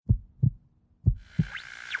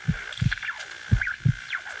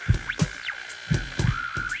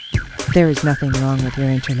There is nothing wrong with your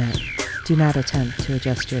internet. Do not attempt to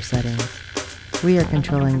adjust your settings. We are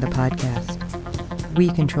controlling the podcast. We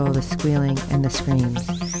control the squealing and the screams.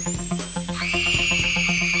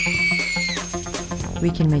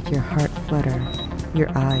 We can make your heart flutter, your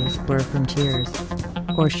eyes blur from tears,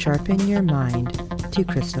 or sharpen your mind to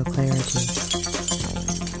crystal clarity.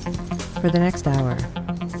 For the next hour,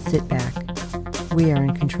 sit back. We are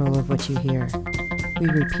in control of what you hear. We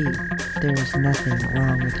repeat, there is nothing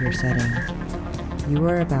wrong with your settings. You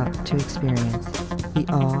are about to experience the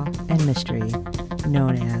awe and mystery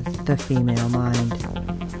known as the female mind.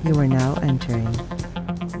 You are now entering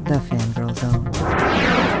the Fangirl Zone.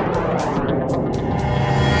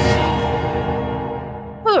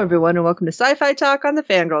 Hello, everyone, and welcome to Sci-Fi Talk on the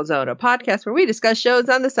Fangirl Zone, a podcast where we discuss shows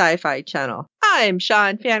on the Sci-Fi Channel. I'm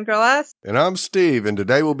Sean, Fangirl-ass. And I'm Steve, and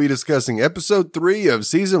today we'll be discussing episode 3 of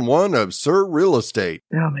season 1 of Sir Real Estate.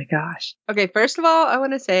 Oh my gosh. Okay, first of all, I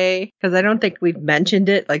want to say, because I don't think we've mentioned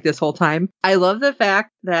it like this whole time, I love the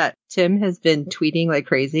fact that Tim has been tweeting like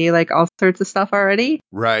crazy, like all sorts of stuff already.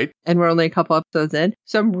 Right. And we're only a couple episodes in.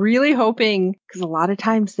 So I'm really hoping, because a lot of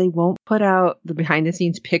times they won't put out the behind the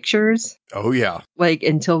scenes pictures. Oh, yeah. Like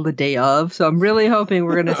until the day of. So I'm really hoping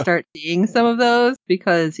we're going to start seeing some of those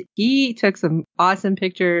because he took some awesome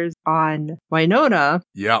pictures on Winona.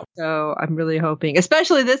 Yeah. So I'm really hoping,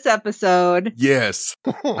 especially this episode. Yes.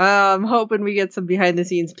 I'm hoping we get some behind the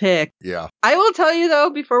scenes pics. Yeah. I will tell you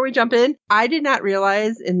though, before we jump in, I did not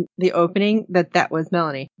realize in the opening that was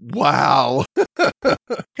Melanie. Wow.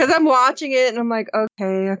 Because I'm watching it and I'm like,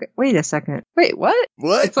 okay, wait a second. Wait, what?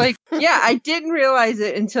 What? It's like, yeah, I didn't realize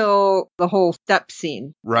it until the whole step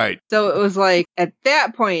scene. Right. So it was like, at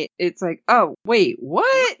that point, it's like, oh, wait,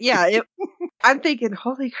 what? Yeah, I'm thinking,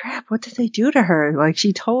 holy crap, what did they do to her? Like,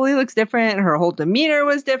 she totally looks different. Her whole demeanor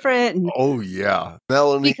was different. And oh, yeah.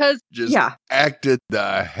 Melanie just acted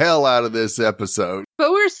the hell out of this episode.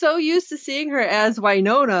 But we're so used to seeing her as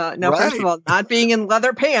Winona. Now, First of all, not being in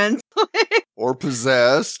leather pants. Or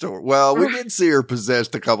possessed. Or well, we did see her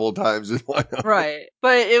possessed a couple of times in Winona. Right.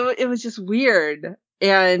 But it was just weird.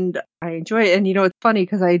 And I enjoy it. And, you know, it's funny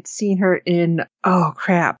because I'd seen her in, oh,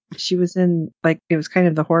 crap. She was in, like, it was kind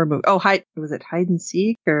of the horror movie. Oh, was it Hide and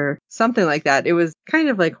Seek or something like that? It was kind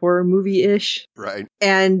of like horror movie-ish. Right.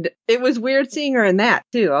 And it was weird seeing her in that,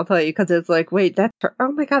 too, I'll tell you, because it's like, wait, that's her.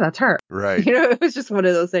 Oh, my God, that's her. Right. You know, it was just one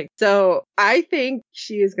of those things. So I think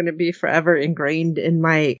she is going to be forever ingrained in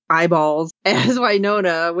my eyeballs as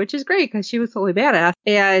Winona, which is great because she was totally badass.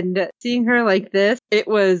 And seeing her like this, it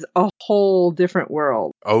was a whole different world.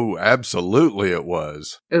 Oh, absolutely it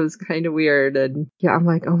was. It was kind of weird. And yeah, I'm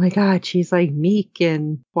like, oh my God, she's like meek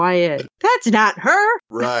and quiet. That's not her.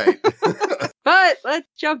 Right. But let's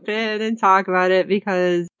jump in and talk about it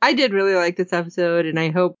because I did really like this episode and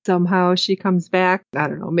I hope somehow she comes back. I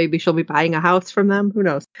don't know. Maybe she'll be buying a house from them. Who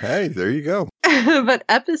knows? Hey, there you go. But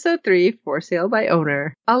episode 3, For Sale by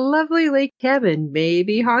Owner. A lovely lake cabin may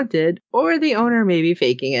be haunted or the owner may be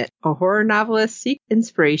faking it. A horror novelist seeks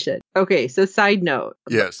inspiration. Okay, so side note.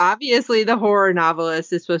 Yes. Obviously, the horror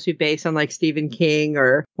novelist is supposed to be based on like Stephen King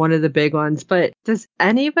or one of the big ones. But does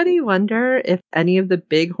anybody wonder if any of the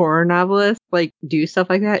big horror novelists like do stuff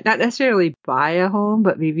like that? Not necessarily buy a home,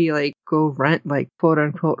 but maybe like go rent like quote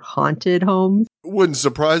unquote haunted homes. Wouldn't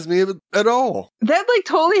surprise me at all. That like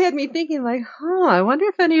totally had me thinking like, I wonder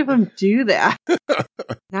if any of them do that.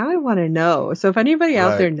 Now I want to know. So if anybody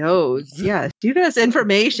out there knows, shoot us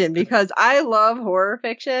information because I love horror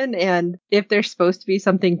fiction. And if there's supposed to be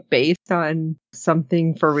something based on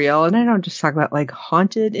something for real, and I don't just talk about like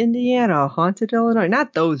Haunted Indiana, Haunted Illinois,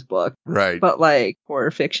 not those books, right? But like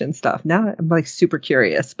horror fiction stuff. Now I'm like super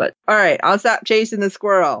curious, but all right, I'll stop chasing the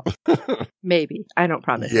squirrel. Maybe. I don't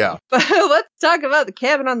promise. Yeah. But let's talk about the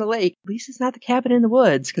cabin on the lake. At least it's not the cabin in the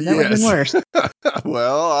woods because that would have been worse.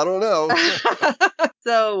 Well, I don't know.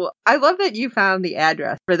 So I love that you found the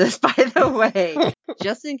address for this, by the way.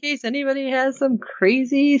 Just in case anybody has some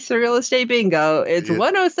crazy surreal estate bingo, it's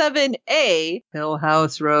 107A Hill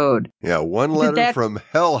House Road. Yeah, one letter from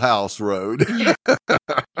Hell House Road.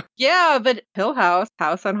 Yeah, but Hill House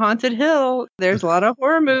on Haunted Hill. There's a lot of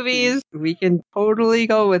horror movies. We can totally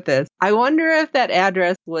go with this. I wonder if that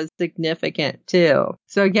address was significant too.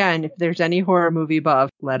 So again, if there's any horror movie buff,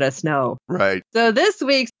 let us know. Right. So this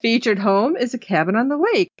week's featured home is a cabin on the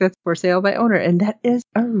lake that's for sale by owner. And that is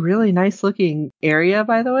a really nice looking area,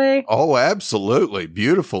 by the way. Oh, absolutely.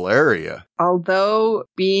 Beautiful area. Although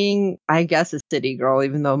being, I guess, a city girl,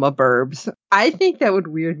 even though I'm a burbs, I think that would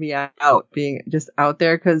weird me out being just out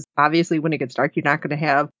there because obviously when it gets dark, you're not going to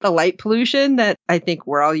have the light pollution that I think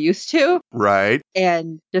we're all used to. Right.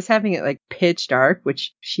 And just having it like pitch dark,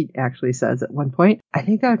 which she actually says at one point, I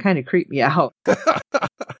think that would kind of creep me out.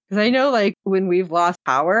 Because I know, like, when we've lost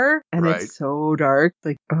power and it's so dark,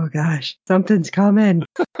 like, oh gosh, something's coming.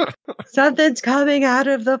 Something's coming out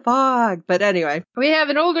of the fog. But anyway, we have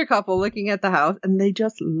an older couple looking at the house and they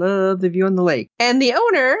just love the view on the lake. And the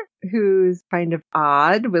owner, who's kind of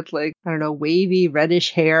odd with like, I don't know, wavy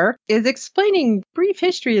reddish hair, is explaining brief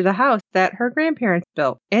history of the house that her grandparents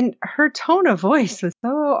built. And her tone of voice was so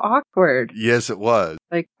awkward. Yes, it was.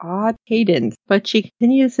 Like odd cadence. But she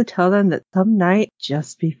continues to tell them that some night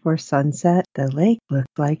just before sunset, the lake looks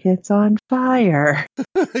like it's on fire.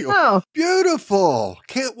 Oh, beautiful.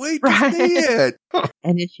 Can't wait to see it.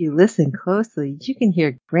 And if you listen closely, you can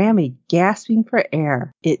hear Grammy gasping for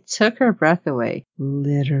air. It took her breath away.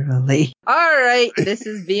 Literally. All right. This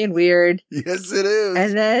is being weird. Yes, it is.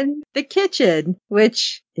 And then the kitchen,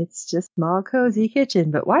 which it's just small, cozy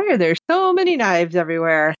kitchen. But why are there so many knives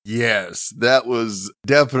everywhere? Yes, that was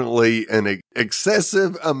definitely an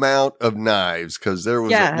excessive amount of knives because there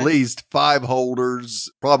was at least 5 holders,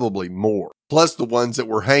 probably more. Plus the ones that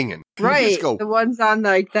were hanging. Right. The ones on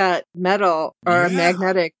like that metal or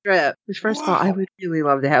magnetic strip. Which first of all, I would really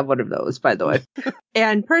love to have one of those, by the way.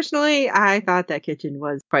 And personally, I thought that kitchen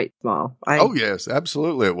was quite small. Oh, yes,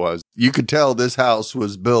 absolutely it was. You could tell this house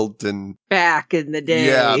was built in... back in the day.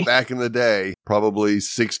 Yeah, back in the day. Probably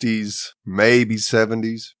 60s, maybe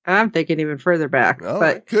 70s. I'm thinking even further back. Oh,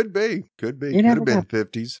 but it could be. Could have been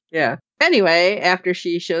 50s. Yeah. Anyway, after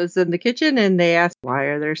she shows them the kitchen and they ask, why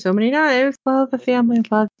are there so many knives? Well, the family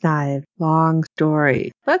loves knives. Long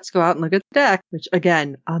story. Let's go out and look at the deck, which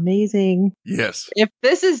again, amazing. Yes. If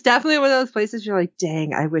this is definitely one of those places you're like,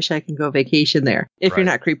 dang, I wish I can go vacation there. If you're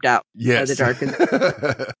not creeped out by the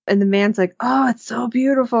dark. And the man's like, oh, it's so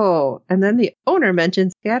beautiful. And then the owner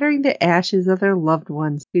mentions scattering the ashes of their loved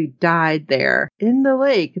ones who died there in the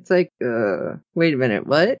lake. It's like, wait a minute,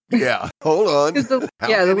 what? Yeah, hold on.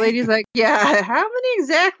 The lady's like, yeah, how many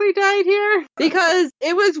exactly died here? Because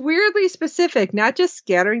it was weirdly specific, not just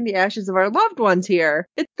scattering the ashes of our loved ones here.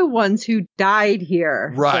 It's the ones who died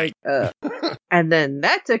here. Right. Like, and then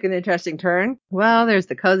that took an interesting turn. Well, there's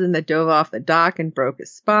the cousin that dove off the dock and broke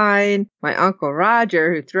his spine. My Uncle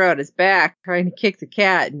Roger, who threw out his back trying to kick the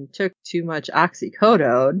cat and took too much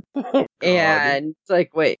oxycodone. And it's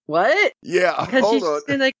like, wait, what? Yeah, because she's just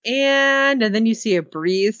been like, and then you see a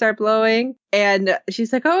breeze start blowing. And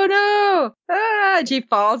she's like, oh no! And she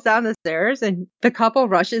falls down the stairs and the couple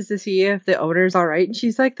rushes to see if the owner's all right. And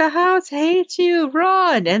she's like, the house hates you,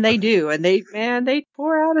 run! And they do. And they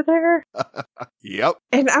pour out of there. Yep.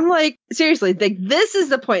 And I'm like, seriously, like this is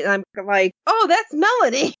the point. I'm like, oh, that's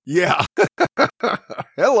Melanie. Yeah.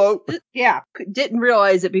 Hello. Yeah. Didn't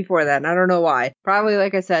realize it before that. And I don't know why. Probably,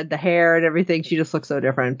 like I said, the hair and everything. She just looks so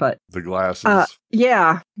different. But the glasses.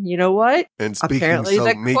 Yeah. You know what? And speaking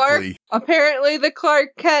so meekly. Apparently the Clark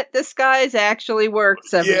Kent disguise actually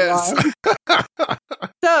works, everyone. Yes.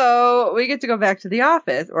 So we get to go back to the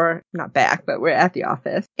office, or not back, but we're at the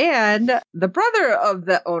office. And the brother of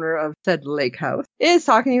the owner of said lake house is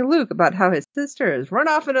talking to Luke about how his sister has run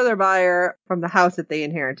off another buyer from the house that they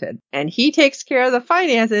inherited. And he takes care of the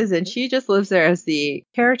finances and she just lives there as the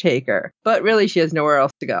caretaker. But really she has nowhere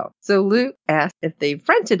else to go. So Luke asks if they've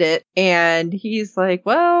rented it. And he's like,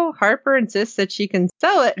 well, Harper insists that she can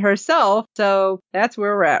sell it herself. So that's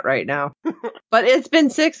where we're at right now. But it's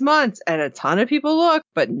been 6 months and a ton of people look,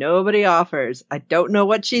 but nobody offers. I don't know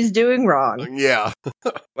what she's doing wrong. Yeah.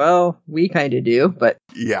 Well, we kind of do, but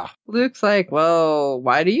yeah. Luke's like, well,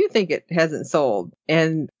 why do you think it hasn't sold?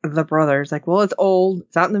 And the brother's like, well, it's old.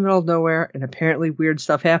 It's out in the middle of nowhere. And apparently weird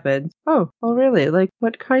stuff happened. Oh, well, really? Like,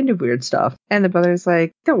 what kind of weird stuff? And the brother's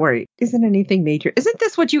like, don't worry. Isn't anything major? Isn't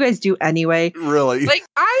this what you guys do anyway? Really? Like,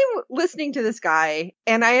 I'm listening to this guy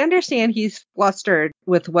and I understand he's flustered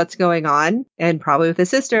with what's going on and probably with his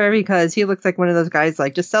sister because he looks like one of those guys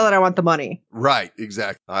like, just sell it. I want the money. Right.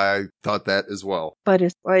 Exactly. I thought that as well. But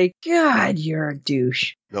it's like, God, you're a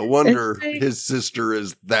douche. No wonder his sister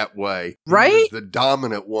is that way. Right? He's the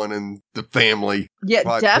dominant one in the family. Yeah,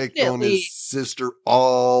 probably definitely. Picked on his sister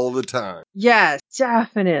all the time. Yes,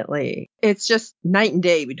 definitely. It's just night and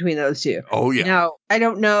day between those two. Oh, yeah. Now, I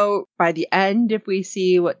don't know by the end if we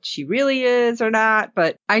see what she really is or not,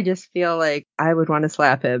 but I just feel like I would want to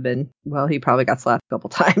slap him. And, well, he probably got slapped a couple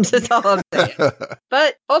times. That's all I'm saying.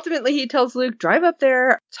 But ultimately, he tells Luke, drive up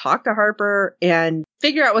there, talk to Harper, and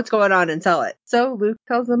figure out what's going on and sell it. So Luke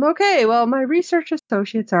tells him, okay, well, my research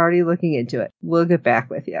associate's already looking into it. We'll get back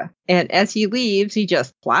with you. And as he leaves, he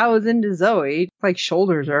just plows into Zoe, like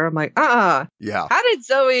shoulders her. I'm like, Yeah. How did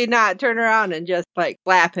Zoe not turn around and just like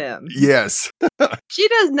slap him? Yes. She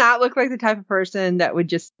does not look like the type of person that would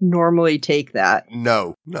just normally take that.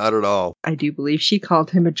 No, not at all. I do believe she called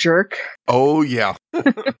him a jerk. Oh, yeah.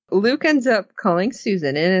 Luke ends up calling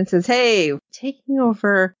Susan in and says, hey, taking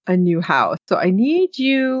over a new house. So I need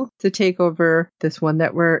you to take over this one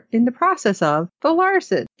that we're in the process of, the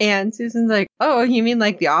Larson. And Susan's like, oh, you mean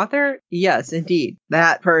like the author? Yes, indeed.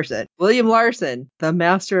 That person. William Larson, the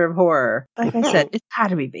master of horror. Like I said, it's got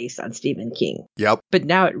to be based on Stephen King. Yep. But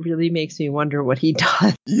now it really makes me wonder what he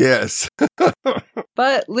does. Yes.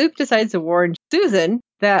 But Luke decides to warn Susan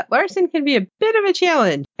that Larson can be a bit of a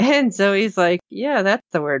challenge. And Zoe's like, yeah, that's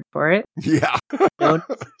the word for it. Yeah.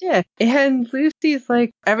 Yeah. And Lucy's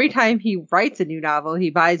like, every time he writes a new novel,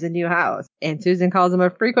 he buys a new house. And Susan calls him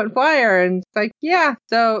a frequent flyer. And it's like, yeah,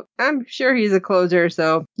 so I'm sure he's a closer,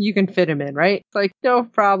 so you can fit him in, right? It's like, no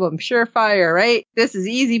problem. Surefire, right? This is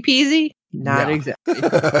easy peasy. Not exactly.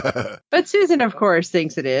 But Susan, of course,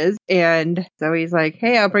 thinks it is. And Zoe's like,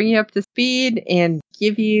 hey, I'll bring you up to speed and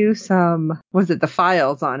give you some, the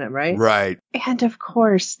files on him, right? Right. And of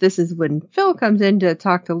course, this is when Phil comes in to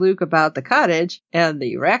talk to Luke about the cottage and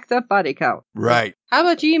the racked up body count. Right. How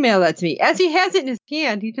about you email that to me? As he has it in his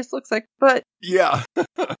hand, he just looks like, but yeah.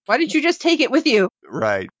 Why didn't you just take it with you?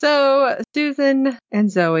 Right. So Susan and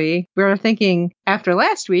Zoe, we were thinking after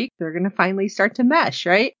last week, they're going to finally start to mesh,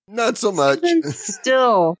 right? Not so much.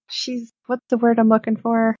 Still, she's, what's the word I'm looking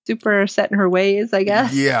for? Super set in her ways, I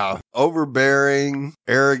guess. Yeah. Overbearing,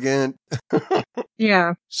 arrogant.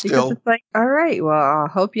 Yeah. Still. Because it's like, all right, well, I'll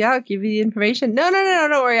help you out, give you the information. No,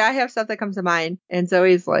 don't worry. I have stuff that comes to mind. And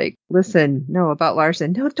Zoe's like, listen, no, about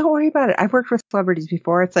Larson. No, don't worry about it. I've worked with celebrities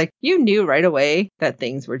before. It's like, you knew right away that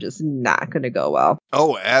things were just not going to go well.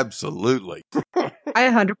 Oh, absolutely. I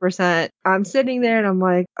 100%. I'm sitting there and I'm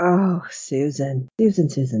like, oh, Susan.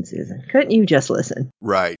 Couldn't you just listen?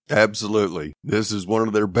 Right. Absolutely. This is one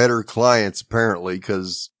of their better clients, apparently,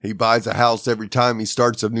 because he buys a house every time he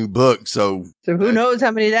starts a new book. So who knows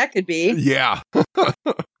how many that could be? Yeah.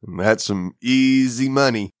 That's some easy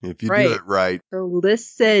money if you do it right. So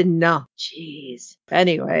listen. No. Jeez.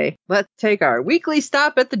 Anyway, let's take our weekly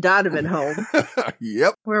stop at the Donovan home.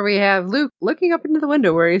 Yep. Where we have Luke looking up into the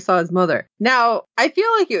window where he saw his mother. Now, I feel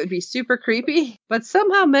like it would be super creepy, but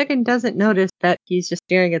somehow Megan doesn't notice that he's just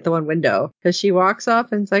staring at the one window. Because she walks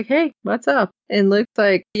up and is like, hey, what's up? And Luke's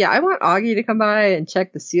like, yeah, I want Augie to come by and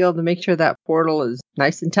check the seal to make sure that portal is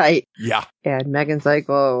nice and tight. Yeah. And Megan's like,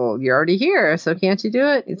 well, you're already here, so can't you do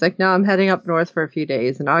it? He's like, no, I'm heading up north for a few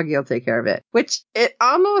days, and Augie will take care of it. Which it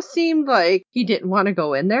almost seemed like he didn't want to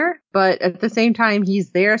go in there, but at the same time,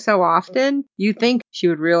 he's there so often, you think she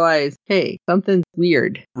would realize, hey, something's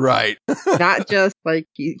weird. Right. Not just like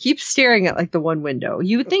he keeps staring at like the one window.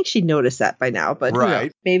 You would think she'd notice that by now, but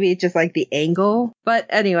right. Maybe it's just like the angle. But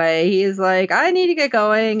anyway, he's like, I need to get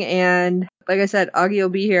going, and like I said, Augie will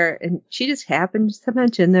be here. And she just happens to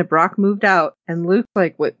mention that Brock moved out. And Luke's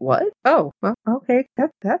like, wait, what? Oh, well, okay.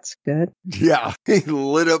 That's good. Yeah. He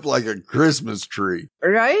lit up like a Christmas tree.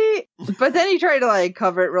 Right? But then he tried to like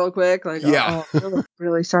cover it real quick. Like, yeah. Oh,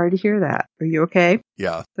 really sorry to hear that. Are you okay?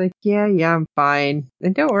 Yeah. It's like, yeah, I'm fine.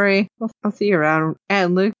 And don't worry. I'll see you around.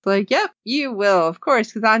 And Luke's like, yep, you will. Of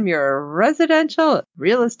course, because I'm your residential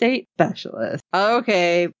real estate specialist.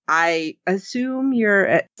 Okay. I assume you're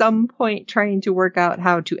at some point trying to work out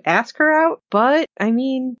how to ask her out. But I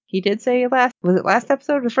mean, he did say last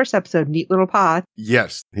episode or the first episode, neat little pod.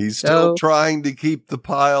 Yes. He's still trying to keep the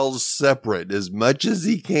piles separate as much as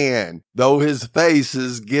he can, though his face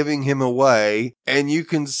is giving him away. And you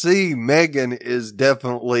can see Megan is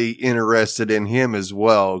definitely interested in him as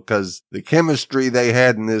well, because the chemistry they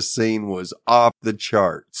had in this scene was off the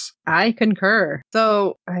charts. I concur.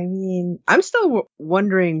 So, I mean, I'm still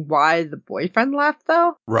wondering why the boyfriend left,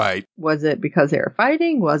 though. Right. Was it because they were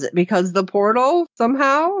fighting? Was it because the portal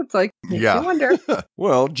somehow? It's like, I wonder.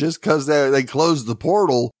 Well, just because they closed the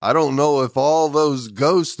portal, I don't know if all those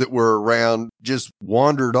ghosts that were around just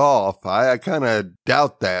wandered off. I kind of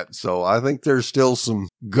doubt that. So I think there's still some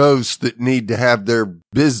ghosts that need to have their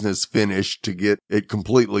business finished to get it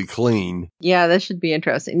completely clean. Yeah, that should be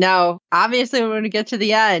interesting. Now, obviously, when we get to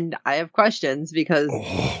the end, I have questions because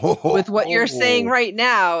with what you're saying right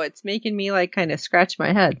now, it's making me like kind of scratch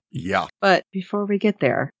my head. Yeah. But before we get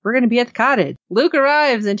there, we're going to be at the cottage. Luke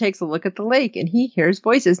arrives and takes a look at the lake and he hears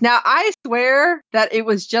voices. Now, I swear that it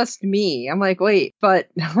was just me. I'm like, wait, but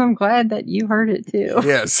I'm glad that you heard it too.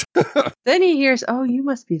 Yes. Then he hears, oh, you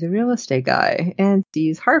must be the real estate guy, and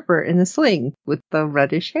sees Harper in the sling with the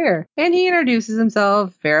reddish hair. And he introduces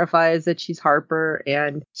himself, verifies that she's Harper,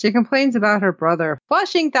 and she complains about her brother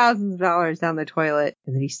flushing thousands of dollars down the toilet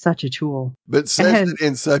and that he's such a tool. But says it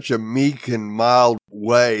in such a meek and mild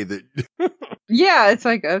way that... Yeah, it's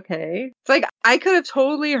like, okay. It's like, I could have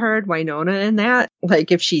totally heard Winona in that, like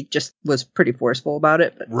if she just was pretty forceful about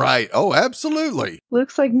it. But right. Oh, absolutely.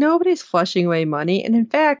 Looks like nobody's flushing away money. And in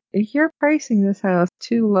fact, you're pricing this house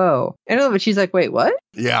too low. I know, but she's like, wait, what?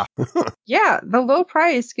 Yeah. Yeah, the low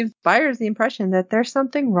price gives buyers the impression that there's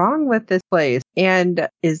something wrong with this place. And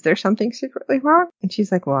is there something secretly wrong? And she's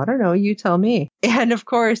like, well, I don't know. You tell me. And of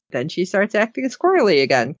course, then she starts acting squirrely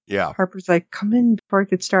again. Yeah. Harper's like, come in before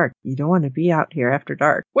it gets dark. You don't want to be out here after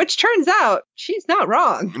dark. Which turns out she's not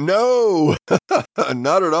wrong. No,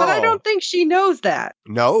 not at all. But I don't think she knows that.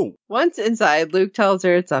 No. Once inside, Luke tells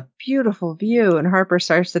her it's a beautiful view, and Harper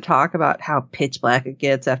starts to talk about how pitch black it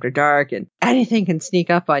gets after dark and anything can sneak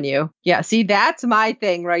up on you. Yeah, see, that's my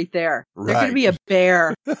thing right there. Right. There could be a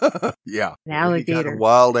bear. Yeah. An alligator. Kind of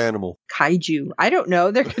wild animal. Kaiju. I don't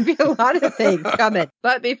know. There could be a lot of things coming.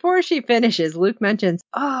 But before she finishes, Luke mentions,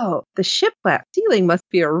 oh, the shiplap ceiling must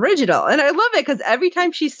be original. And I love it because every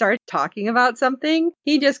time she starts talking about something,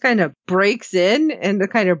 he just kind of breaks in and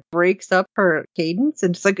kind of breaks up her cadence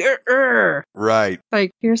and just like, Right.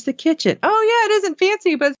 Like, here's the kitchen. Oh, yeah, it isn't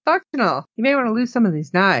fancy, but it's functional. You may want to lose some of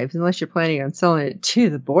these knives unless you're planning on selling it to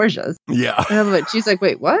the Borgias. Yeah. And I love it. She's like,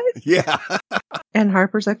 wait, what? Yeah. And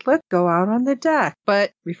Harper's like, let's go out on the deck.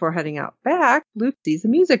 But before heading out back, Luke sees a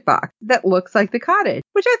music box that looks like the cottage,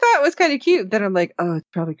 which I thought was kind of cute. Then I'm like, oh, it's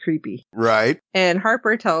probably creepy. Right. And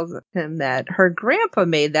Harper tells him that her grandpa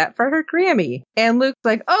made that for her Grammy. And Luke's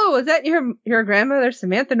like, oh, is that your grandmother,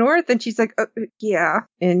 Samantha North? And she's like, yeah.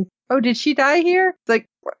 And, oh, did she die here? It's like,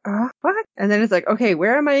 what? And then it's like, okay,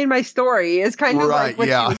 where am I in my story? Is kind of right, like what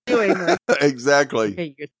yeah. she was doing. Like, exactly.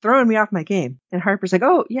 okay, you're throwing me off my game. And Harper's like,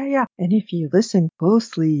 oh, yeah. And if you listen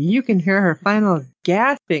closely, you can hear her final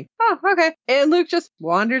gasping. Oh, okay. And Luke just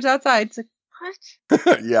wanders outside. It's like,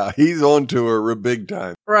 what? Yeah, he's on to her big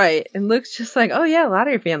time. Right. And Luke's just like, oh, yeah, a lot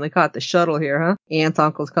of your family caught the shuttle here, huh? Aunts,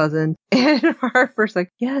 uncles, cousins. And Harper's like,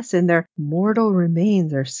 yes, and their mortal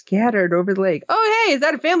remains are scattered over the lake. Oh, hey, is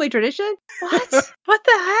that a family tradition? What? What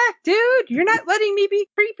the heck, dude? You're not letting me be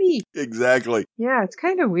creepy. Exactly. Yeah, it's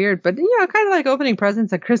kind of weird, but, kind of like opening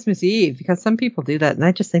presents on Christmas Eve, because some people do that, and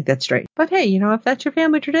I just think that's strange. But hey, if that's your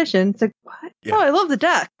family tradition, it's like, what? Yeah. Oh, I love the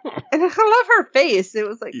duck. And I love her face. It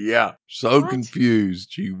was like, yeah, so what? Confused.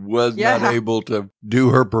 She was not able to do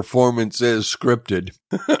her performance as scripted.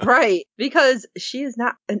 Right, because she is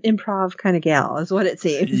not an improv kind of gal, is what it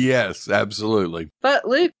seems. Yes, absolutely. But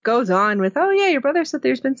Luke goes on with, oh, yeah, your brother said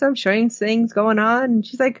there's been some strange things going on. And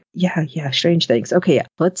she's like, yeah, strange things. Okay, yeah,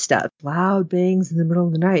 footsteps, loud bangs in the middle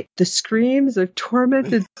of the night, the screams of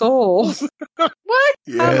tormented souls. What?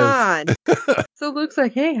 Yes. Come on. So Luke's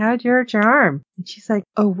like, hey, how'd you hurt your arm? And she's like,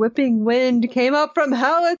 a whipping wind came up from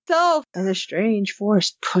hell itself, and a strange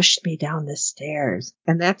force pushed me down the stairs.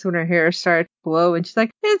 And that's when her hair starts to blow, and she's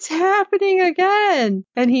like, it's happening again.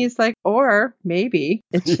 And he's like, or maybe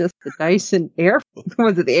it's just the Dyson air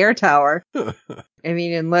tower. I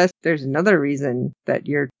mean, unless there's another reason that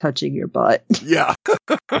you're touching your butt. Yeah.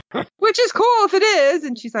 Which is cool if it is.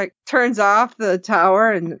 And she's like, turns off the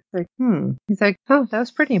tower and it's like, He's like, oh, that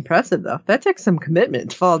was pretty impressive, though. That took some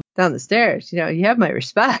commitment to fall down the stairs. You have my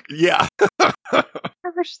respect. Yeah.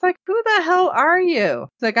 Harper's just like, who the hell are you?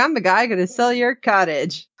 It's like, I'm the guy going to sell your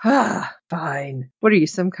cottage. Fine. What are you,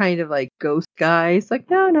 some kind of like ghost guy? It's like,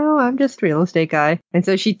 no, I'm just a real estate guy. And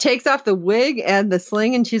so she takes off the wig and the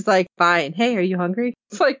sling and she's like, fine. Hey, are you hungry?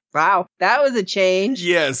 It's like, wow, that was a change.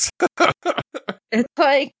 Yes. It's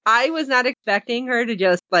like, I was not expecting her to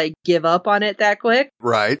just like give up on it that quick.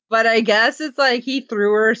 Right. But I guess it's like he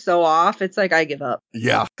threw her so off. It's like, I give up.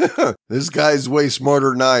 Yeah. This guy's way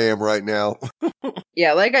smarter than I am right now.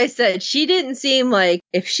 Yeah, like I said, she didn't seem like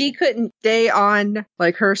if she couldn't stay on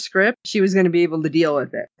like her script, she was going to be able to deal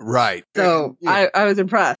with it. Right. So I was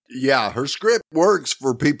impressed. Yeah, her script works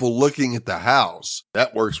for people looking at the house.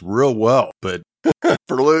 That works real well. But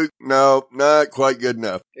for Luke, no, not quite good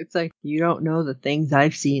enough. It's like, you don't know the things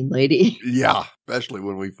I've seen, lady. Yeah, especially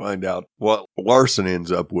when we find out what Larson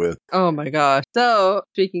ends up with. Oh my gosh. So,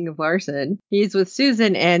 speaking of Larson, he's with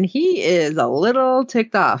Susan and he is a little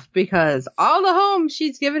ticked off because all the homes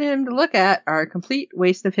she's given him to look at are a complete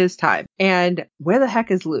waste of his time. And where the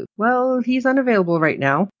heck is Luke? Well, he's unavailable right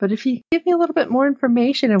now, but if you give me a little bit more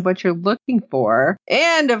information of what you're looking for,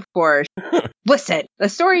 and of course, listen, the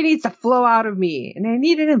story needs to flow out of me, and I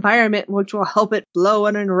need an environment which will help it flow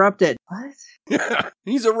uninterrupted. What?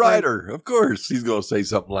 He's a writer. Of course, he's going to say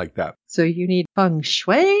something like that. So you need feng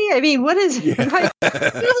shui? I mean, what is it?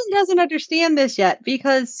 Susan doesn't understand this yet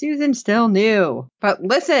because Susan's still new. But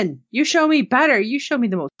listen, you show me better. You show me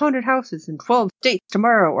the most haunted houses in 12 states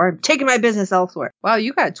tomorrow, or I'm taking my business elsewhere. Wow,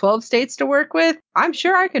 you got 12 states to work with? I'm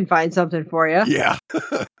sure I can find something for you. Yeah.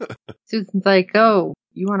 Susan's like, oh,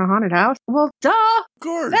 you want a haunted house? Well, duh. Of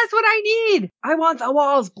course. That's what I need. I want the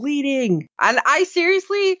walls bleeding. And I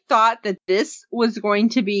seriously thought that this was going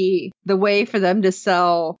to be the way for them to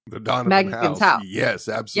sell the Donovan house. Yes,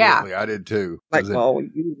 absolutely. Yeah. I did too. Like, well,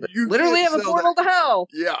 you literally have a portal to hell.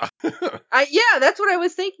 Yeah. Yeah, that's what I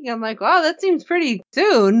was thinking. I'm like, wow, that seems pretty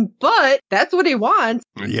soon, but that's what he wants.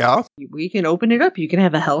 Yeah. We can open it up. You can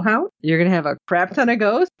have a hellhound. You're going to have a crap ton of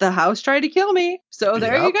ghosts. The house tried to kill me. So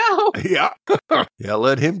there you go. Yeah. Yeah,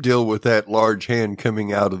 let him deal with that large hand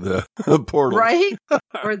coming out of the portal. Right?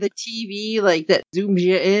 Or the TV, like, that zooms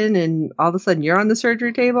you in and all of a sudden you're on the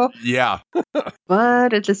surgery table. Yeah.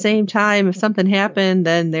 But at the same time, if something happened,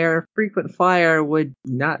 then their frequent flyer would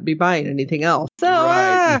not be buying anything else. So,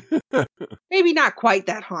 right. Maybe not quite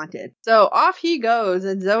that haunted. So off he goes,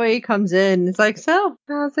 and Zoe comes in. It's like, so,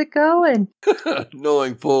 how's it going?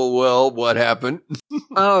 Knowing full well what happened.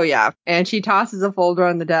 Oh, yeah. And she tosses a folder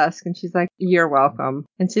on the desk, and she's like, you're welcome.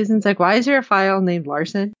 And Susan's like, why is there a file named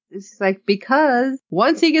Larson? It's like, because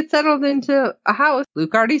once he gets settled into a house,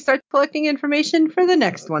 Luke already starts collecting information for the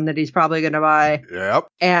next one that he's probably going to buy. Yep.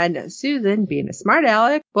 And Susan, being a smart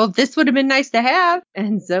aleck, well, this would have been nice to have.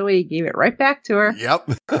 And Zoe gave it right back to her. Yep.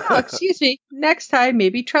 Oh, excuse me. Next time,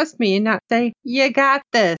 maybe trust me and not say, you got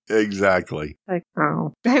this. Exactly. Like,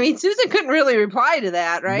 oh. I mean, Susan couldn't really reply to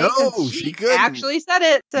that, right? No, she couldn't. Actually said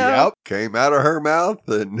it. So. Yep. Came out of her mouth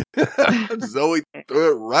and Zoe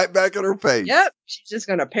threw it right back in her face. Yep. She's just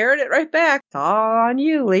going to parrot it right back. It's all on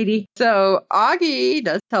you, lady. So Augie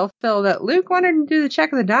does tell Phil that Luke wanted to do the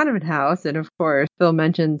check of the Donovan house. And of course, Phil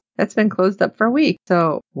mentions that's been closed up for a week.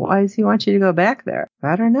 So why does he want you to go back there?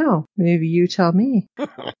 I don't know. Maybe you tell me.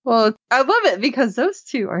 Well, I love it because those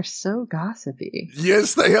two are so gossipy.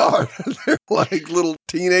 Yes, they are. They're like little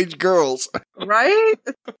teenage girls. Right?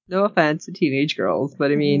 No offense to teenage girls,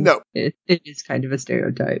 but I mean, no. It is kind of a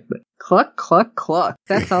stereotype. But cluck, cluck, cluck.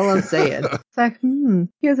 That's all I'm saying. It's like,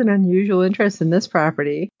 he has an unusual interest in this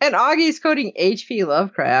property. And Augie's quoting H.P.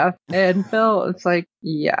 Lovecraft. And Phil, it's like,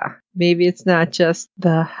 yeah, maybe it's not just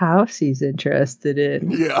the house he's interested in.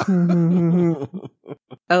 Yeah.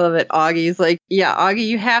 I love it. Augie's like, yeah, Augie,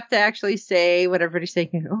 you have to actually say what everybody's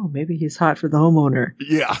thinking. Oh, maybe he's hot for the homeowner.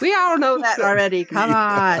 Yeah. We all know that already. Come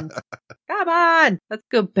on. Come on. Let's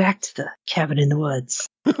go back to the cabin in the woods.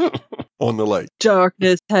 On the lake.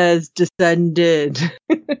 Darkness has descended.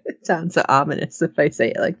 It sounds so ominous if I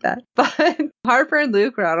say it like that. But Harper and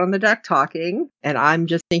Luke are out on the deck talking, and I'm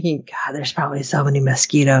just thinking, God, there's probably so many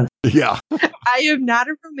mosquitoes. Yeah. I am not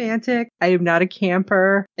a romantic. I am not a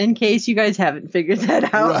camper, in case you guys haven't figured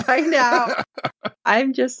that out by now.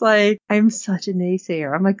 I'm just like, I'm such a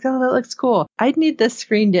naysayer. I'm like, oh, that looks cool. I'd need this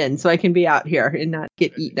screened in so I can be out here and not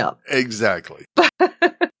get eaten up. Exactly.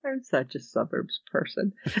 I'm such a suburbs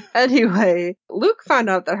person. Anyway, Luke found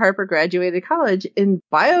out that Harper graduated college in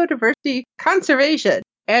biodiversity conservation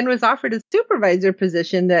and was offered a supervisor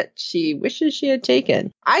position that she wishes she had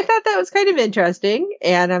taken. I thought that was kind of interesting,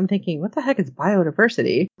 and I'm thinking, what the heck is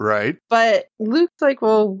biodiversity? Right. But Luke's like,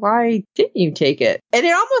 well, why didn't you take it? And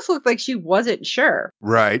it almost looked like she wasn't sure.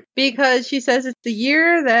 Right. Because she says it's the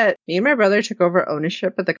year that me and my brother took over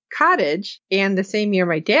ownership of the cottage, and the same year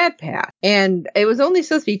my dad passed. And it was only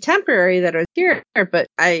supposed to be temporary that I was here, but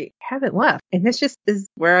I haven't left. And this just is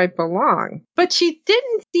where I belong. But she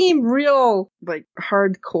didn't seem real, like,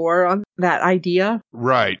 hardcore on that idea.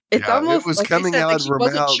 Right. It's almost it was like coming out of she her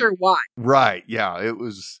wasn't mouth. Sure why. Right. Yeah. It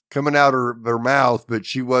was coming out of her mouth, but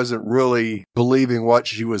she wasn't really believing what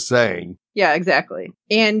she was saying. Yeah, exactly.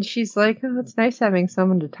 And she's like, oh, it's nice having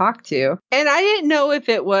someone to talk to. And I didn't know if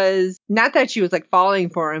it was not that she was like falling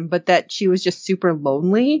for him, but that she was just super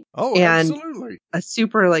lonely. Oh, and absolutely. A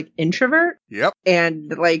super like introvert. Yep.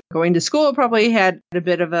 And like going to school probably had a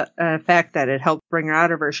bit of a effect that it helped bring her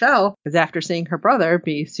out of her shell. Because after seeing her brother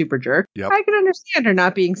be super jerk, Yep. I can understand her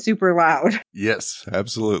not being super loud. Yes,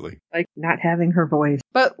 absolutely. Like not having her voice.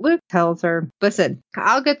 But Luke tells her, listen,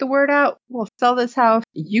 I'll get the word out. We'll sell this house.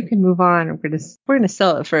 You can move on. We're gonna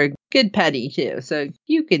sell it for a good penny too. So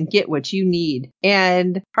you can get what you need.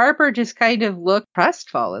 And Harper just kind of looked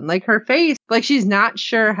crestfallen. Like her face, like she's not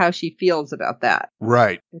sure how she feels about that.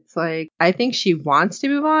 Right. It's like, I think she wants to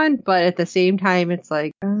move on, but at the same time, it's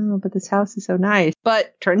like, oh, but this house is so nice.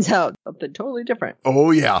 But turns out something totally different.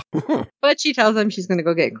 Oh, yeah. But she tells him she's going to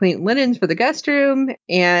go get clean linens for the guest room.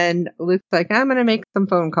 And Luke's like, I'm going to make some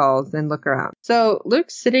phone calls and look around. So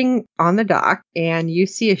Luke's sitting on the dock and you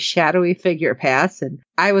see a shadowy figure pass. And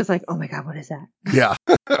I was like, oh my God, what is that? Yeah.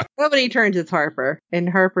 Well, when he turns, it's Harper. And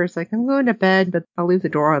Harper's like, I'm going to bed, but I'll leave the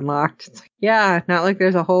door unlocked. It's like, yeah, not like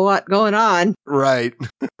there's a whole lot going on. Right.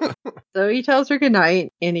 So he tells her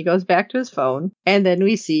goodnight and he goes back to his phone. And then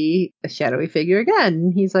we see a shadowy figure again.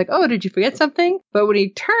 And he's like, oh, did you forget something? But when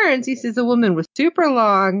he turns, he sees a woman with super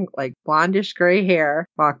long, like blondish gray hair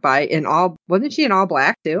walk by in all, wasn't she in all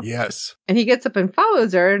black too? Yes. And he gets up and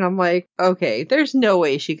follows her. And I'm like, okay, there's no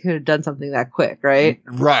way she could have done something that quick, right?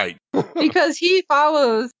 Right. Because he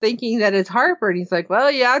follows thinking that it's Harper. And he's like, well,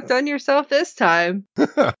 you outdone yourself this time.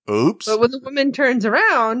 Oops. But when the woman turns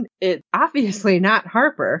around, it's obviously not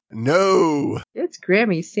Harper. No. It's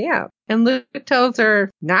Grammy Sam. And Luke tells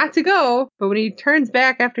her not to go, but when he turns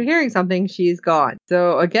back after hearing something, she's gone.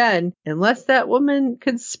 So again, unless that woman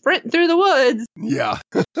could sprint through the woods, Yeah.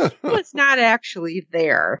 was not actually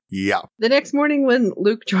there. Yeah. The next morning when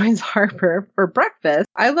Luke joins Harper for breakfast,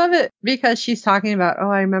 I love it because she's talking about, oh,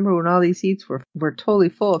 I remember when all these seats were totally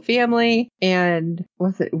full of family and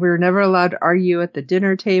we were never allowed to argue at the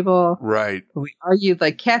dinner table. Right. We argued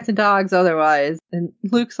like cats and dogs otherwise. And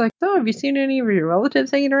Luke's like, so have you seen any of your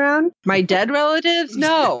relatives hanging around? My dead relatives?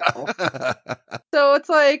 No. So it's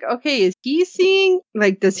like, okay, is he seeing,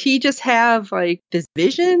 like, does he just have like this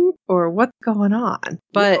vision or what's going on?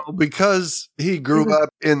 But well, because he grew up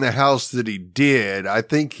in the house that he did, I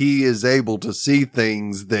think he is able to see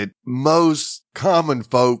things that most common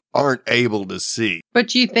folk aren't able to see.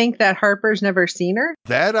 But you think that Harper's never seen her?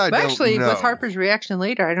 That I don't know. Actually, with Harper's reaction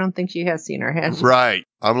later, I don't think she has seen her, has she? Right.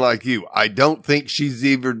 I'm like you. I don't think she's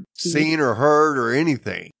either seen or heard or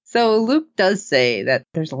anything. So Luke does say that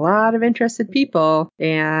there's a lot of interested people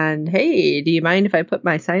and, hey, do you mind if I put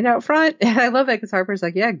my sign out front? And I love it because Harper's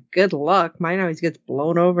like, yeah, good luck. Mine always gets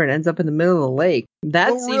blown over and ends up in the middle of the lake. That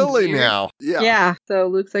seems really weird. now? Yeah. Yeah. So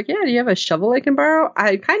Luke's like, yeah, do you have a shovel I can borrow?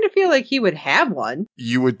 I kind of feel like he would have one.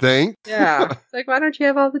 You would think? Yeah. It's like, why don't you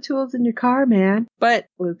have all the tools in your car, man? But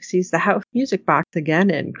Luke sees the house music box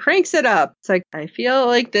again and cranks it up. It's like, I feel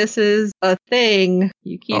like this is a thing.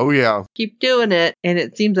 You keep doing it. And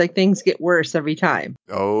it seems like things get worse every time.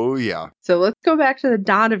 Oh, yeah. So let's go back to the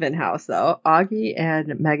Donovan house, though. Augie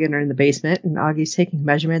and Megan are in the basement, and Augie's taking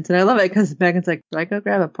measurements. And I love it because Megan's like, "Do I go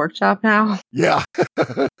grab a pork chop now?" Yeah.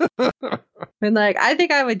 And like, I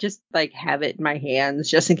think I would just like have it in my hands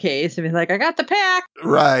just in case. I mean, like, I got the pack.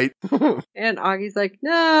 Right. And Augie's like,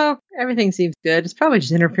 no, everything seems good. It's probably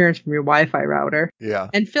just interference from your Wi-Fi router. Yeah.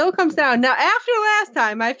 And Phil comes down. Now, after last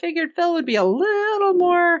time, I figured Phil would be a little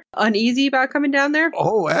more uneasy about coming down there.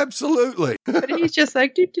 Oh, absolutely. But he's just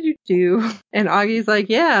like, do. And Augie's like,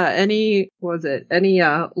 yeah, any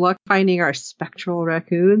luck finding our spectral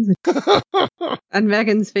raccoons? And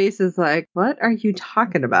Megan's face is like, what are you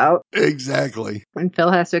talking about? Exactly. And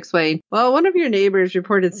Phil has to explain, well, one of your neighbors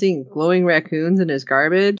reported seeing glowing raccoons in his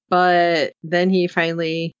garbage, but then he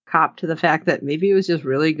finally copped to the fact that maybe it was just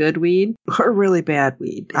really good weed or really bad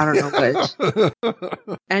weed. I don't know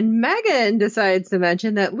which. And Megan decides to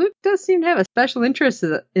mention that Luke does seem to have a special interest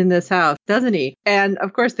in this house, doesn't he? And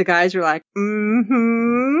of course the guys are like,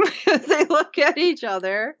 as they look at each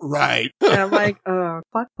other. Right. And I'm like, oh,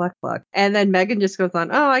 cluck, cluck, cluck. And then Megan just goes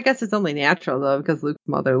on, oh, I guess it's only natural though, because Luke's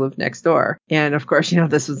mother lived next door. And of course,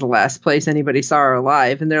 this was the last place anybody saw her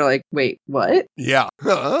alive. And they're like, wait, what? Yeah.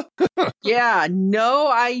 Yeah,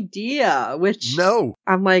 no idea. Which no.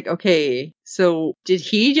 I'm like, okay, so did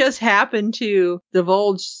he just happen to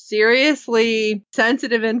divulge seriously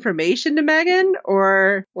sensitive information to Megan?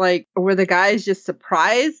 Or like, were the guys just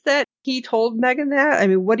surprised that he told Megan that? I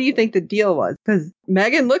mean, what do you think the deal was? Because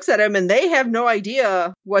Megan looks at him and they have no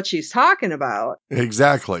idea what she's talking about.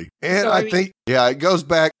 Exactly. And So, I think, it goes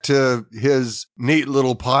back to his neat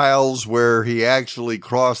little piles where he actually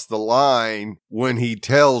crossed the line when he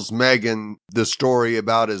tells Megan the story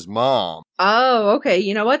about his mom. Oh, okay.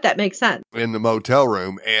 You know what? That makes sense. In the motel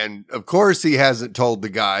room. And of course he hasn't told the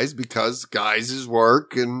guys because guys is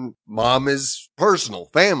work and mom is personal,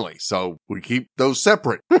 family. So we keep those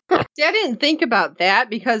separate. See, I didn't think about that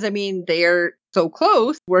because, I mean, they're so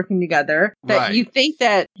close working together that Right. you think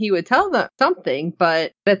that he would tell them something,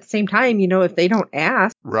 but at the same time, if they don't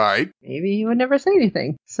ask, Right. maybe he would never say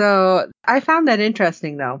anything. So I found that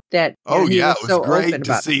interesting, though, that he It was so great open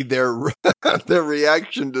to about it. see their their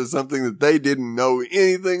reaction to something that they didn't know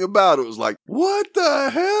anything about. It was like, what the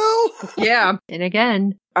hell? Yeah. And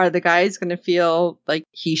again, are the guys going to feel like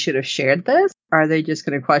he should have shared this? Are they just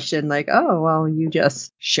going to question like, oh, well, you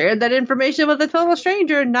just shared that information with a total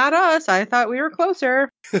stranger, not us. I thought we were closer.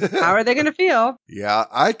 How are they going to feel? Yeah,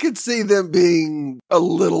 I could see them being a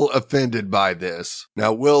little offended by this.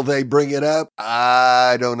 Now, will they bring it up?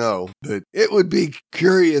 I don't know, but it would be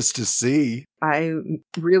curious to see. I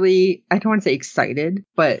don't want to say excited,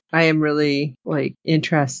 but I am really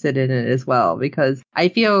interested in it as well, because I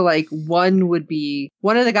feel like one of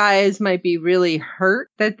the guys might be really hurt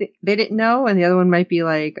that they didn't know, and the other one might be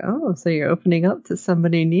like, oh, so you're opening up to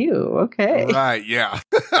somebody new. Okay. Right, yeah.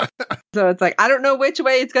 So it's like, I don't know which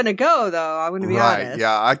way it's going to go, though. I'm going to be honest.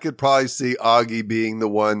 Yeah, I could probably see Augie being the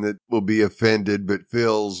one that will be offended, but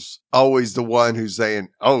Phil's always the one who's saying,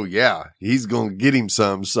 oh, yeah, he's going to get him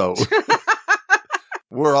some, so...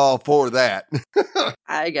 We're all for that.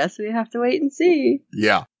 I guess we have to wait and see.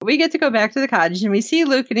 Yeah. We get to go back to the cottage and we see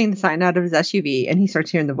Luke getting the sign out of his SUV and he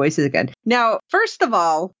starts hearing the voices again. Now, first of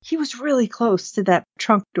all, he was really close to that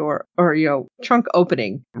trunk door or, trunk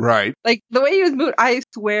opening. Right. Like the way he was moved, I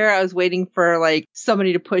swear I was waiting for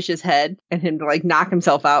somebody to push his head and him to knock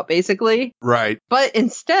himself out, basically. Right. But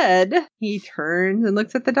instead, he turns and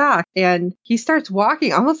looks at the dock and he starts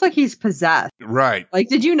walking almost like he's possessed. Right.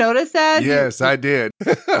 Did you notice that? Yes, I did.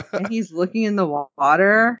 And he's looking in the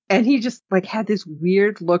water and he just had this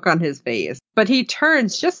weird look on his face. But he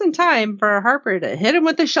turns just in time for Harper to hit him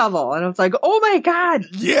with the shovel. And I was like, oh my God.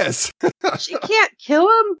 Yes. She can't kill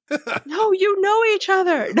him? No, you know each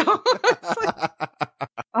other. No.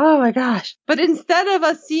 Oh my gosh. But instead of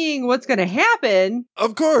us seeing what's going to happen.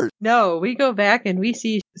 Of course. No, we go back and we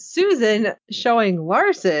see Susan showing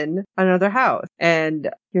Larson another house. And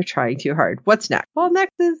you're trying too hard. What's next? Well,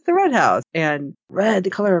 next is the red house. And red, the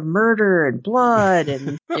color of murder and blood.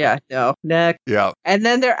 And next. Yeah. And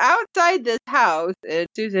then they're outside this house and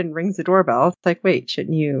Susan rings the doorbell. It's like, wait,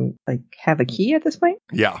 shouldn't you have a key at this point?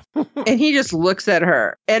 Yeah. And he just looks at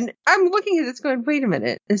her. And I'm looking at this going, wait a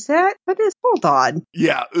minute. Hold on.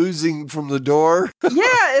 Yeah. Oozing from the door. Yeah.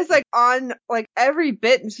 It's on every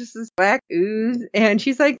bit. It's just this black ooze. And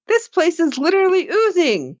she's like, this place is literally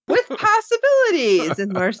oozing with possibilities.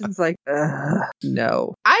 And Larson's like,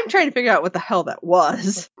 no. I'm trying to figure out what the hell that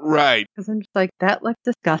was. Right. Because I'm just like, that looks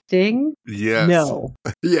disgusting. Yes. No.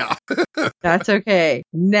 Yeah. That's okay.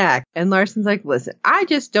 Next. And Larson's like, listen, I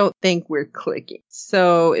just don't think we're clicking.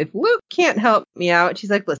 So if Luke can't help me out, she's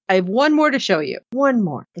like, listen, I have one more to show you. One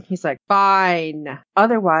more. And he's like, fine.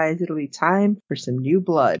 Otherwise, it'll be time for some new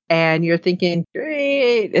blood. And you're thinking,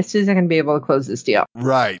 great, this isn't going to be able to close this deal.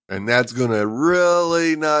 Right. And that's going to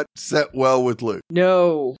really not set well with Luke.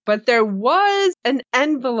 No. But there was an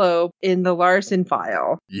envelope in the Larson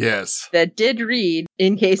file. Yes. That did read,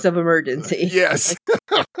 in case of emergency. Yes.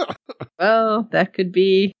 Well, that could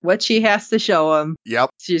be what she has to show him.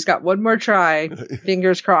 Yep. She's got one more try.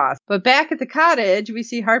 Fingers crossed. But back at the cottage, we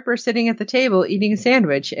see Harper sitting at the table eating a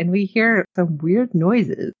sandwich, and we hear some weird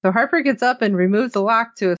noises. So Harper gets up and removes the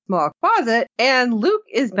lock to a small closet, and Luke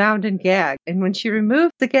is bound and gagged. And when she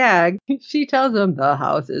removes the gag, she tells him the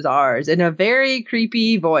house is ours in a very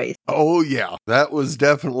creepy voice. Oh, yeah. That was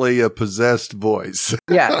definitely a possessed voice.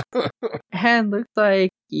 Yeah. And Luke's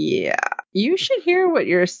like, yeah, you should hear what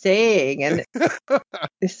you're saying. And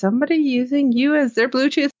is somebody using you as their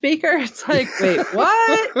Bluetooth speaker? It's like, wait,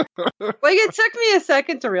 what? It took me a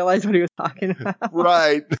second to realize what he was talking about.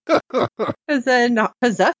 Right. Because then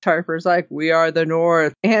possessed Harper's like, we are the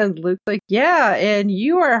North. And Luke's like, yeah, and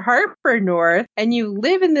you are Harper North, and you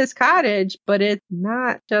live in this cottage, but it's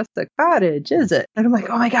not just a cottage, is it? And I'm like,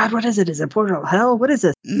 oh my God, what is it? Is it portal hell? What is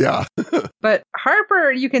this? Yeah. But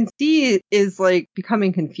Harper, you can see, is like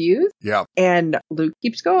becoming confused. Yeah. And Luke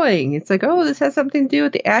keeps going. It's like, oh, this has something to do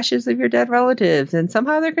with the ashes of your dead relatives. And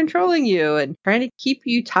somehow they're controlling you and trying to keep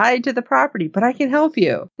you tied to the property. But I can help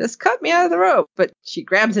you. Just cut me out of the rope. But she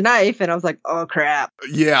grabs a knife and I was like, oh, crap.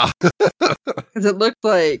 Yeah. Because it looked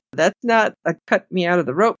like that's not a cut me out of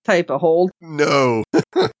the rope type of hold. No.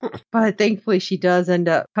 But thankfully she does end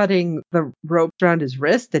up cutting the ropes around his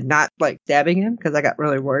wrist and not like stabbing him because I got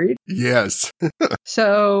really worried. Yes.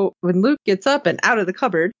 So when Luke gets up and out of the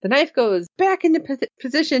cupboard, the knife goes back into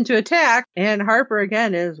position to attack. And Harper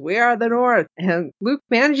again is, we are the North. And Luke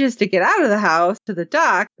manages to get out of the house to the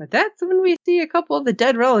dock. But that's when we see a couple of the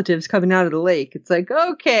dead relatives coming out of the lake. It's like,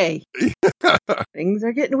 okay, things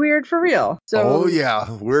are getting weird for real. So, oh, yeah.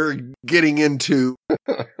 We're getting into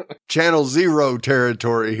Channel Zero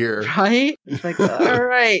territory here. Right? It's like, all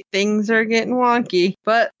right, things are getting wonky.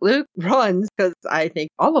 But Luke runs because I think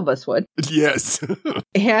all of us would. Yes.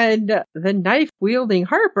 And the knife-wielding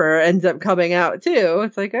Harper ends up coming out, too.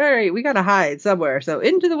 It's like, all right, we got to hide somewhere. So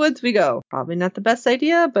into the woods we go. Probably not the best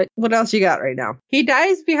idea, but what else you got right now? He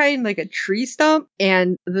dives behind like a tree stump,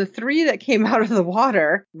 and the three that came out of the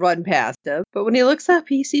water run past him. But when he looks up,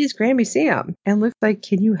 he sees Grammy Sam and looks like,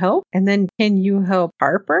 can you help? And then, can you help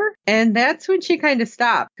Harper? And that's when she kind of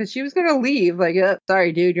stopped because she was going to leave. Like,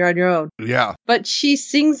 sorry, dude, you're on your own. Yeah. But she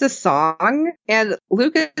sings a song, and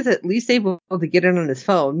Luke is at least able to get it on his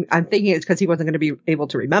phone. I'm thinking it's because he wasn't going to be able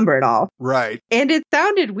to remember it all. Right. And it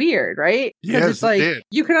sounded weird, right? Yes, it's like, it did.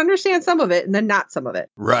 You can understand some of it and then not some of it.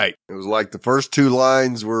 Right. It was like the first two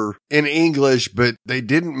lines were in English, but they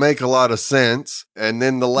didn't make a lot of sense. And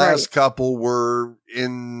then the last couple were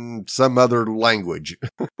in some other language.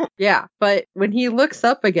 Yeah. But when he looks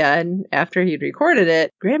up again after he'd recorded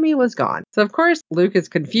it, Grammy was gone. So, of course, Luke is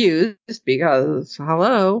confused because,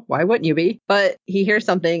 hello, why wouldn't you be? But he hears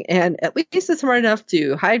something and at least is smart enough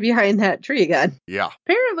to hide behind that tree again. Yeah.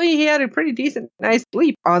 Apparently, he had a pretty decent, nice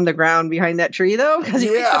sleep on the ground behind that tree, though, because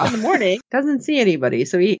he wakes up in the morning, doesn't see anybody.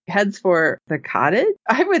 So he heads for the cottage.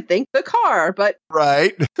 I would think the car, but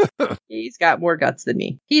right. He's got more guts than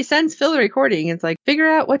me. He sends Phil a recording and it's like, figure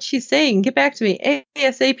out what she's saying. Get back to me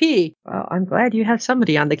ASAP. Well, I'm glad you have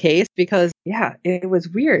somebody on the case because, yeah, it was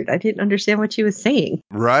weird. I didn't understand what she was saying.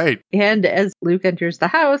 Right. And as Luke enters the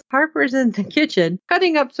house, Harper's in the kitchen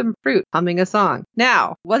cutting up some fruit, humming a song.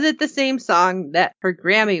 Now, was it the same song that her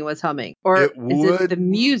Grammy was humming? Or is it the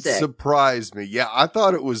music? Surprise me. Yeah, I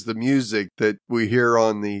thought it was the music that we hear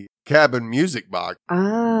on the cabin music box.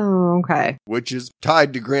 Oh, okay. Which is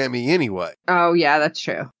tied to Grammy anyway. Oh, yeah, that's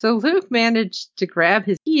true. So Luke managed to grab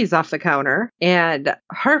his keys off the counter, and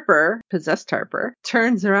Harper, possessed Harper,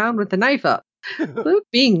 turns around with the knife up. Luke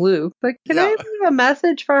being Luke, like, can I leave a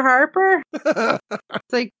message for Harper? It's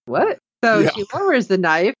like, what? So she lowers the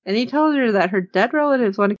knife, and he tells her that her dead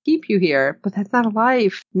relatives want to keep you here, but that's not a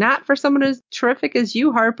life. Not for someone as terrific as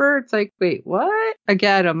you, Harper. It's like, wait, what?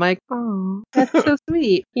 Again, I'm like, oh, that's so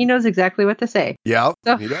sweet. He knows exactly what to say. Yeah.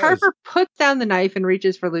 So Harper puts down the knife and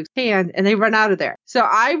reaches for Luke's hand, and they run out of there. So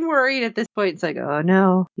I'm worried at this point. It's like, oh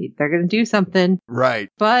no, they're going to do something. Right.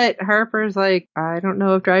 But Harper's like, I don't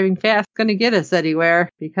know if driving fast is going to get us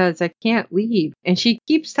anywhere because I can't leave. And she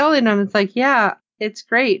keeps telling him, it's like, yeah, it's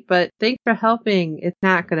great, but thanks for helping. It's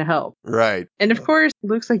not going to help. Right. And of course,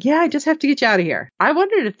 Luke's like, yeah, I just have to get you out of here. I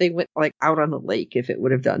wondered if they went like out on the lake, if it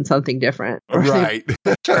would have done something different. Or right.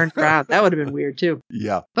 Turned around. That would have been weird too.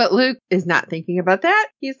 Yeah. But Luke is not thinking about that.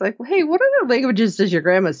 He's like, well, hey, what other languages does your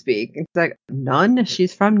grandma speak? And he's like, none.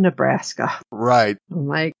 She's from Nebraska. Right. I'm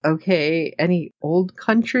like, okay, any old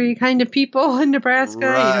country kind of people in Nebraska?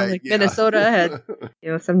 Right. Like Minnesota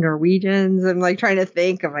had, some Norwegians. I'm like trying to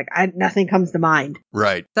think of like, nothing comes to mind.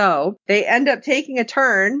 Right. So they end up taking a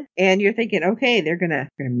turn and you're thinking, okay, they're going to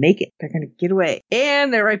make it. They're going to get away.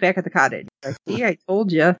 And they're right back at the cottage. See, I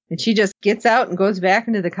told you. And she just gets out and goes back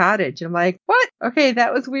into the cottage. And I'm like, what? Okay,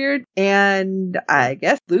 that was weird. And I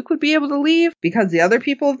guess Luke would be able to leave because the other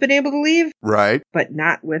people have been able to leave. Right. But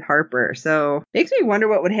not with Harper. So makes me wonder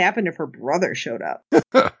what would happen if her brother showed up.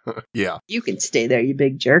 Yeah. You can stay there, you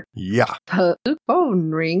big jerk. Yeah. Luke's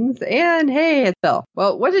phone rings and hey, it's Phil.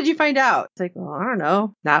 Well, what did you find out? It's like, well, I don't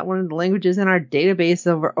know. Not one of the languages in our database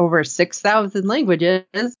over 6,000 languages.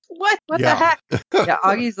 What? What the heck? Yeah,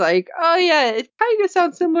 Augie's like, oh yeah, it kind of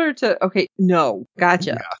sounds similar to, okay, no,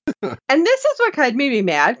 gotcha. Yeah. And this is what kind of made me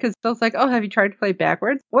mad because Phil's like, oh, have you tried to play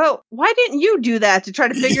backwards? Well, why didn't you do that to try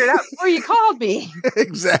to figure it out before you called me?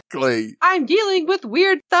 Exactly. I'm dealing with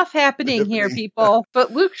weird stuff happening here, people.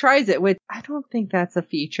 But Luke tries it, which I don't think that's a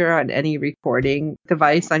feature on any recording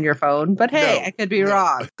device on your phone. But hey, I could be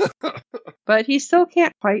wrong. But he still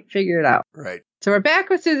can't quite figure it out. Right. So we're back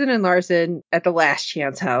with Susan and Larson at the Last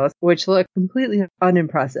Chance house, which looked completely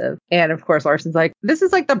unimpressive. And of course, Larson's like, this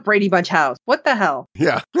is like the Brady Bunch house. What the hell?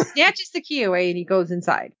 Yeah. Snatches the key away and he goes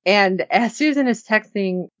inside. And as Susan is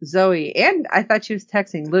texting Zoe, and I thought she was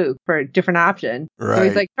texting Luke for a different option. Right. So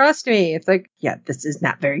he's like, trust me. It's like, yeah, this is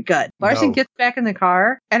not very good. Larson gets back in the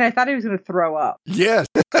car and I thought he was going to throw up. Yes.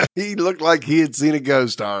 He looked like he had seen a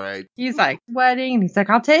ghost, all right. He's like sweating and he's like,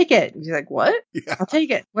 I'll take it. And she's like, what? Yeah. I'll take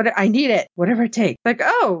it. I need it. Whatever it takes. Like,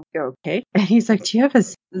 oh, okay. And he's like, do you have a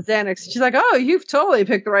Xanax? She's like, oh, you've totally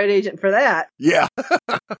picked the right agent for that. Yeah.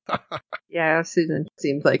 Yeah, Susan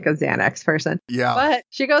seems like a Xanax person. Yeah. But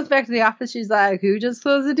she goes back to the office. She's like, who just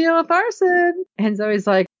closed the deal with Larson? And Zoe's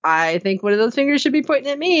like, I think one of those fingers should be pointing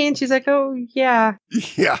at me. And she's like, oh, yeah.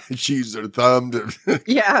 Yeah. She used her thumb to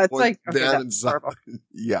yeah, it's like, okay, down inside.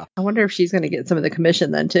 Yeah. I wonder if she's going to get some of the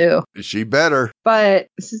commission then, too. She better. But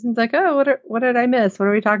Susan's like, oh, what did I miss? What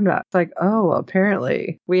are we talking about? It's like, oh,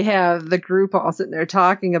 apparently we have the group all sitting there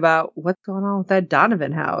talking about what's going on with that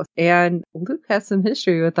Donovan house. And Luke has some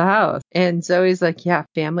history with the house. And Zoe's like, yeah,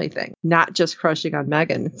 family thing, not just crushing on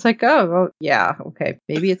Megan. It's like, oh, well, yeah, okay,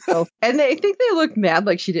 maybe it's both. And I think they looked mad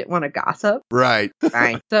like she didn't want to gossip. Right.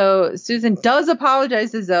 Fine. So Susan does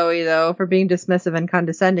apologize to Zoe, though, for being dismissive and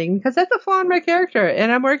condescending, because that's a flaw in my character,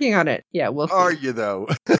 and I'm working on it. Yeah, we'll see. Are you, though?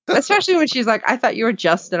 Especially when she's like, I thought you were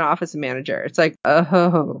just an office manager. It's like,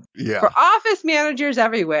 oh. Yeah. For office managers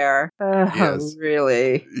everywhere. Oh, yes.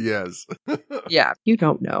 Really? Yes. Yeah, you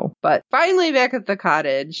don't know. But finally back at the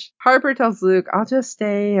cottage, Harper tells Luke, I'll just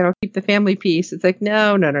stay and I'll keep the family peace. It's like,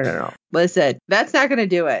 no. Listen, that's not going to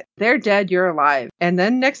do it. They're dead, you're alive. And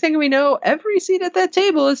then next thing we know, every seat at that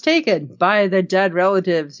table is taken by the dead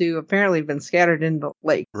relatives who apparently have been scattered in the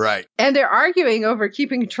lake. Right. And they're arguing over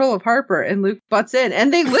keeping control of Harper, and Luke butts in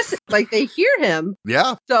and they listen, like they hear him.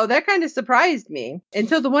 Yeah. So that kind of surprised me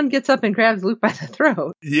until the one gets up and grabs Luke by the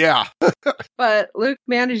throat. Yeah. But Luke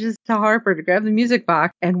manages to Harper to grab the music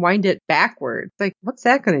box and wind it backwards. Like, what's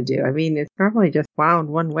that going to do? I mean, it's normally just wound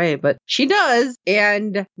one way, but she does.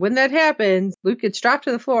 And when that happens, Luke gets dropped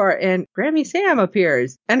to the floor and Grammy Sam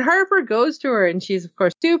appears. And Harper goes to her and she's, of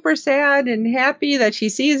course, super sad and happy that she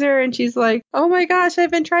sees her. And she's like, oh my gosh,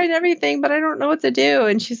 I've been trying everything, but I don't know what to do.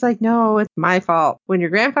 And she's like, no, it's my fault. When your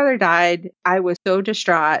grandfather died, I was so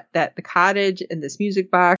distraught that the cottage and this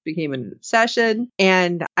music box became an obsession.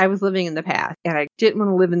 And I was living in the past and I didn't want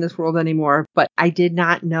to live in this world anymore, but I did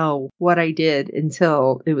not know what I did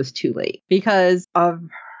until it was too late because of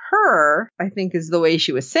her, I think is the way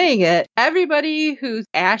she was saying it. Everybody whose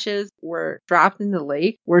ashes were dropped in the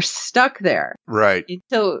lake were stuck there. Right.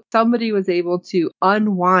 Until somebody was able to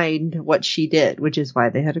unwind what she did, which is why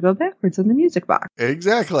they had to go backwards on the music box.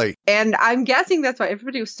 Exactly. And I'm guessing that's why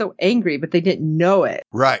everybody was so angry, but they didn't know it.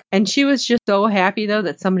 Right. And she was just so happy, though,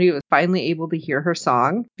 that somebody was finally able to hear her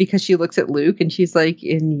song because she looks at Luke and she's like,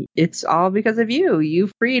 and it's all because of you.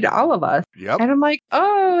 You freed all of us. Yep. And I'm like,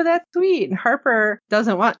 oh, that's sweet. And Harper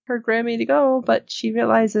doesn't want her Grammy to go, but she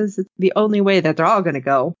realizes it's the only way that they're all going to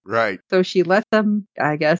go. Right. So she lets them,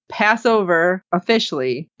 I guess, pass over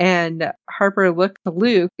officially. And Harper looks to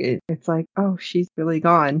Luke. It's like, oh, she's really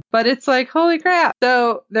gone. But it's like, holy crap.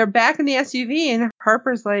 So they're back in the SUV and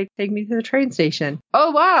Harper's like, take me to the train station. Oh,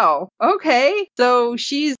 wow. Okay. So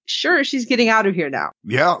she's sure she's getting out of here now.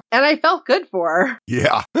 Yeah. And I felt good for her.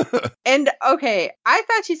 Yeah. And okay, I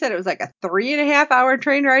thought she said it was like a 3.5 hour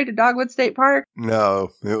train ride to Dogwood State Park. No,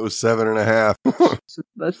 it was 7.5.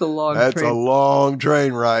 That's a long That's train. a long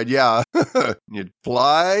train ride. Yeah. You'd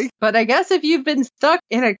fly. But I guess if you've been stuck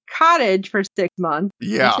in a cottage for 6 months,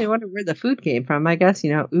 Yeah. I wonder where the food came from. I guess,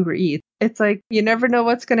 Uber Eats. It's like, you never know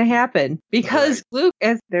what's going to happen because Right. Luke,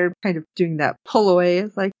 as they're kind of doing that pull away,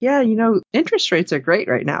 is like, yeah, interest rates are great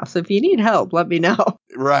right now. So if you need help, let me know.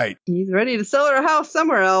 Right. He's ready to sell her a house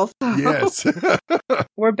somewhere else. Yes.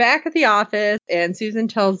 We're back at the office and Susan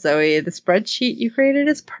tells Zoe the spreadsheet you created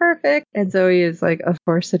is perfect. And Zoe is like, of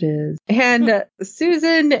course it is. And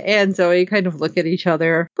Susan and Zoe kind of look at each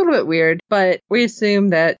other, a little bit weird, but we assume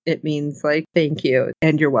that it means like, thank you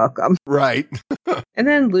and you're welcome. Right. And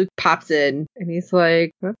then Luke pops in and he's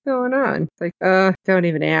like, what's going on? It's like, don't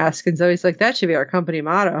even ask. And Zoe's like, that should be our company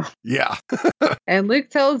motto. Yeah. And Luke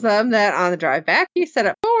tells them that on the drive back, he set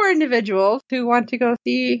up 4 4 individuals who want to go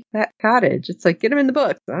see that cottage. It's like, get them in the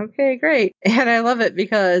book. Okay, great. And I love it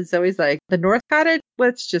because Zoe's like, the North Cottage?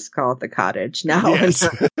 Let's just call it the cottage now. Yes.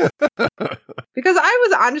 Because I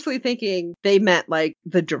was honestly thinking they meant like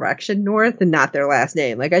the direction north and not their last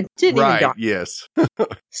name. Like I didn't even know. Yes.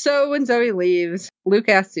 So when Zoe leaves, Luke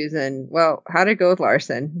asks Susan, well, how'd it go with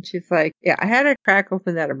Larson? And she's like, yeah, I had to crack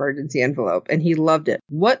open that emergency envelope and he loved it.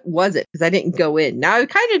 What was it? Because I didn't go in. Now I'm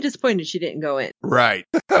kind of disappointed she didn't go in. Right.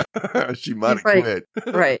 She might have quit.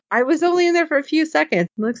 Right. I was only in there for a few seconds.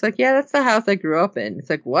 Looks like, yeah, that's the house I grew up in. It's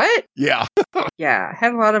like, what? Yeah. Yeah. I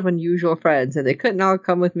had a lot of unusual friends and they couldn't all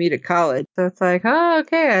come with me to college. So it's like, oh,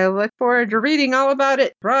 okay. I look forward to reading all about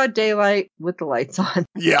it. Broad daylight with the lights on.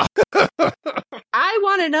 Yeah. I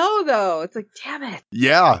want to know though. It's like, damn it.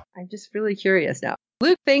 Yeah. I'm just really curious now.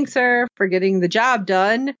 Luke thanks her for getting the job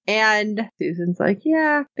done. And Susan's like,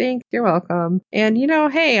 yeah, thanks. You're welcome. And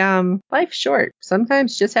hey, life's short.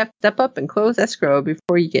 Sometimes you just have to step up and close escrow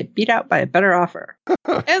before you get beat out by a better offer.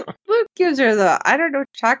 And Luke gives her the, I don't know what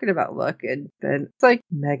you're talking about look. And then it's like,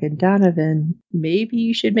 Megan Donovan, maybe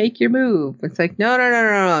you should make your move. It's like, no.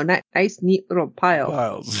 Nice, neat little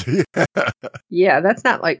piles. Yeah, that's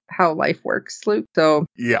not like how life works, Luke. So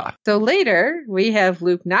later we have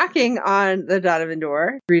Luke knocking on the Donovan door,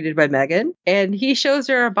 greeted by Megan, and he shows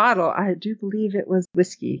her a bottle. I do believe it was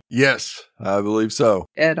whiskey. Yes, I believe so.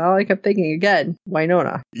 And all I kept thinking again,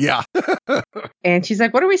 Winona. Yeah. And she's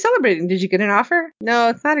like, what are we celebrating? Did you get an offer? No,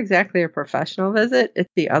 it's not exactly a professional visit. It's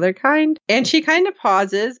the other kind. And she kind of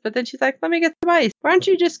pauses, but then she's like, let me get some ice. Why don't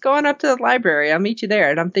you just go on up to the library? I'll meet you there.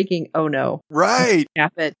 And I'm thinking, oh no. Right.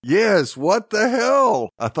 Happen. Yes. What the hell?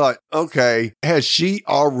 I thought, okay, has she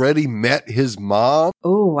already met his mom?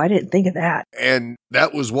 Oh, I didn't think of that. And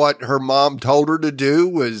that was what her mom told her to do,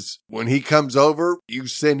 was when he comes over, you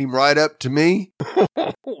send him right up to me.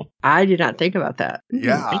 I did not think about that.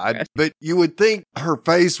 Yeah, but you would think her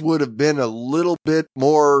face would have been a little bit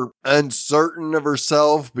more uncertain of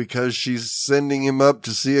herself because she's sending him up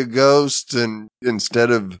to see a ghost, and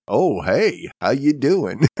instead of, oh, hey, how you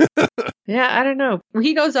doing? Yeah, I don't know.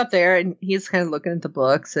 He goes up there and he's kind of looking at the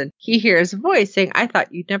books and he hears a voice saying, I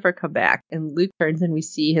thought you'd never come back. And Luke turns and we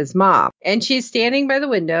see his mom. And she's standing by the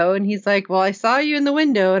window and he's like, well, I saw you in the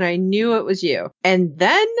window and I knew it was you. And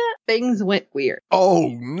then things went weird.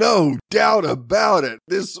 Oh, no doubt about it.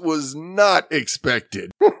 This was not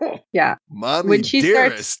expected. Yeah. Mommy when she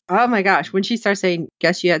dearest. Oh my gosh. When she starts saying,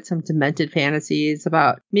 guess you had some demented fantasies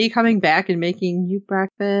about me coming back and making you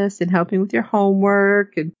breakfast and helping with your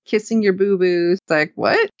homework and kissing your boo-boos. It's like,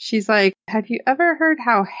 what? She's like, have you ever heard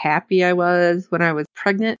how happy I was when I was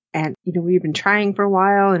pregnant? And, we've been trying for a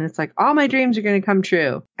while and it's like, all my dreams are going to come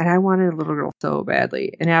true. And I wanted a little girl so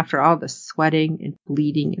badly. And after all the sweating and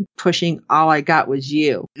bleeding and pushing, all I got was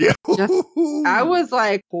you. Yeah. I was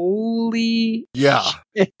like, holy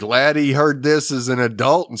shit. Glad he heard this as an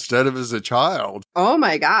adult instead of as a child. Oh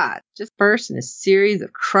my God. Just burst in a series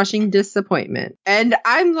of crushing disappointment. And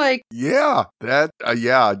I'm like, yeah,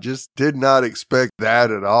 just did not expect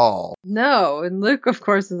that at all. No. And Luke, of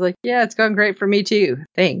course, is like, yeah, it's going great for me too.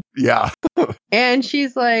 Thanks. Yeah. And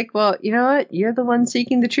she's like, well, you know what? You're the one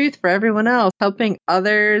seeking the truth for everyone else, helping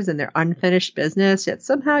others in their unfinished business, yet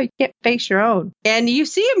somehow you can't face your own. And you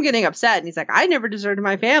see him getting upset and he's like, I never deserted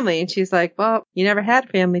my family. And she's like, well, you never had a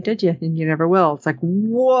family, did you? And you never will. It's like,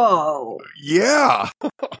 whoa. Yeah.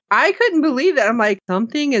 I couldn't believe that. I'm like,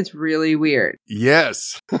 something is really weird.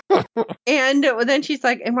 Yes. And then she's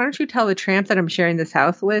like, and why don't you tell the tramp that I'm sharing this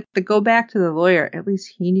house with to go back to the lawyer? At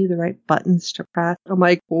least he knew the right buttons to press. I'm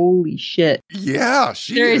like, holy shit. Yeah,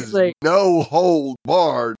 seriously. No hold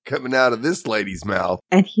barred coming out of this lady's mouth.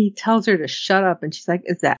 And he tells her to shut up. And she's like,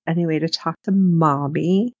 is that any way to talk to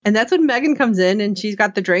mommy? And that's when Megan comes in and she's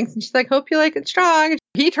got the drinks and she's like, hope you like it strong.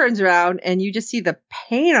 He turns around and you just see the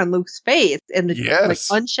pain on Luke's face and the like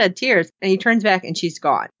unshed tears. And he turns back and she's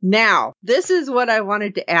gone. Now, this is what I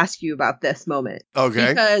wanted to ask you about this moment. Okay.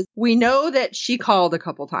 Because we know that she called a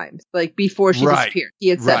couple times, like before she disappeared. He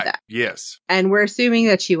had said that. Yes. And we're assuming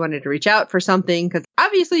that she wanted to reach out for something because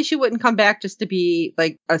obviously she wouldn't come back just to be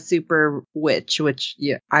like a super witch, which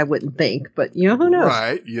I wouldn't think, but who knows?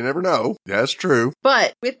 Right. You never know. That's true.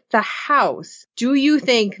 But with the house, do you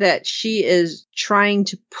think that she is trying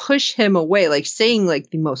to push him away, like saying like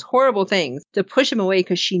the most horrible things to push him away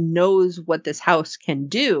because she knows what this house can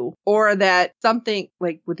do, or that something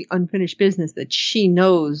like with the unfinished business that she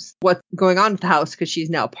knows what's going on with the house because she's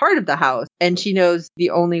now part of the house And she knows the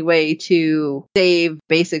only way to save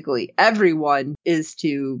basically everyone is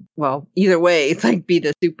to, well, either way, it's like be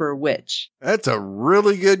the super witch. That's a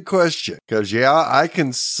really good question. Because, yeah, I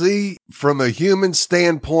can see from a human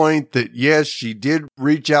standpoint that, yes, she did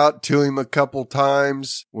reach out to him a couple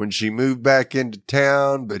times when she moved back into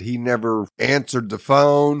town, but he never answered the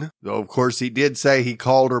phone. Though, of course, he did say he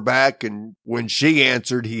called her back, and when she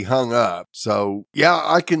answered, he hung up. So, yeah,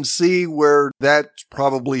 I can see where that's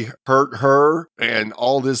probably hurt her, and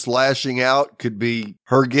all this lashing out could be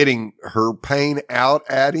her getting her pain out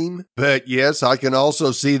at him. But yes, I can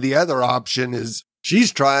also see the other option is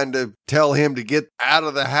she's trying to tell him to get out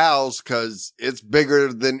of the house because it's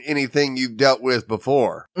bigger than anything you've dealt with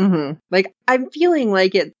before. Mm-hmm. Like, I'm feeling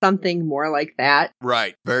like it's something more like that.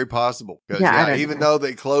 Right. Very possible. Because, even though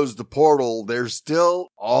they closed the portal, there's still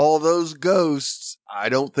all those ghosts. I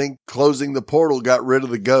don't think closing the portal got rid of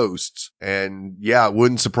the ghosts. And yeah, it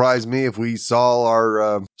wouldn't surprise me if we saw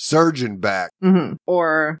our surgeon back. Mm-hmm.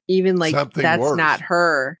 Or even like something that's worse. Not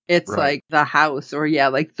her. It's like the house, or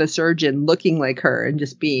like the surgeon looking like her and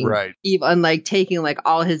just being even like taking like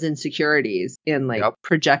all his insecurities and like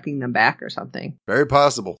projecting them back or something. Very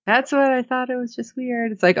possible. That's what I thought. It was just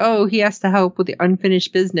weird. It's like, oh, he has to help with the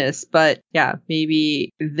unfinished business. But yeah, maybe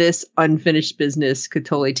this unfinished business could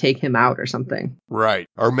totally take him out or something. Right.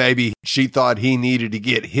 Or maybe she thought he needed to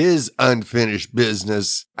get his unfinished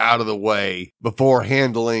business out of the way before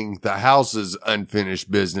handling the house's unfinished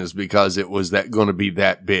business because it was going to be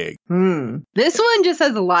that big. This one just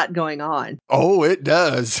has a lot going on. Oh, it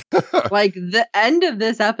does. Like the end of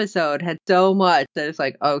this episode had so much that it's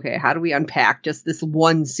like, okay, how do we unpack just this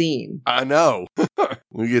one scene? I know.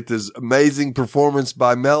 We get this amazing performance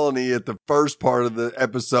by Melanie at the first part of the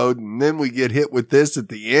episode, and then we get hit with this at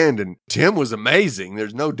the end. And Tim was amazing.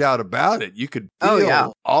 There's no doubt about it. You could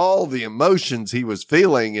feel all the emotions he was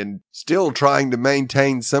feeling and still trying to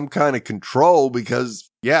maintain some kind of control because,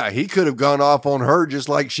 yeah, he could have gone off on her just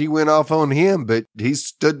like she went off on him, but he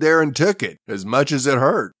stood there and took it as much as it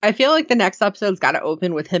hurt. I feel like the next episode's got to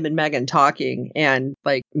open with him and Megan talking, and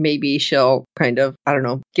like maybe she'll kind of, I don't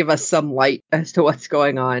know, give us some light as to what's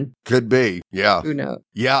going on. Could be. Yeah. Who knows?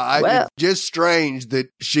 Yeah. It's just strange that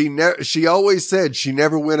she always said she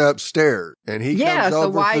never went upstairs, and he comes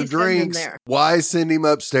over for drinks. Why send him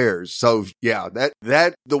upstairs? So yeah,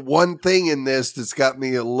 that the one thing in this that's got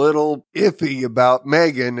me a little iffy about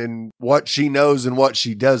Megan and what she knows and what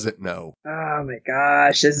she doesn't know. Oh my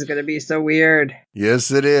gosh, this is going to be so weird.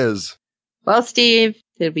 Yes, it is. Well, Steve,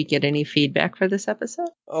 did we get any feedback for this episode?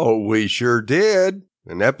 Oh, we sure did.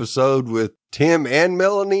 An episode with Tim and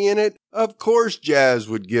Melanie in it. Of course, Jazz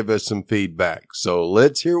would give us some feedback. So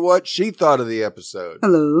let's hear what she thought of the episode.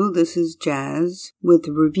 Hello, this is Jazz with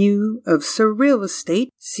a review of Surreal Estate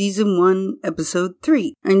Season 1, Episode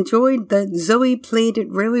 3. I enjoyed that Zoe played it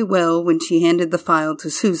really well when she handed the file to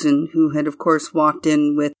Susan, who had of course walked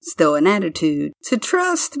in with still an attitude. To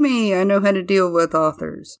trust me, I know how to deal with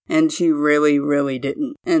authors. And she really, really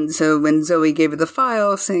didn't. And so when Zoe gave her the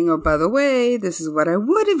file saying, oh, by the way, this is what I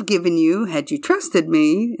would have given you had you trusted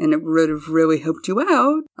me, and it would have really helped you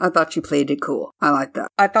out, I thought you played it cool. I like that.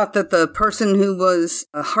 I thought that the person who was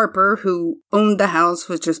Harper, who owned the house,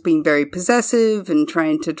 was just being very possessive and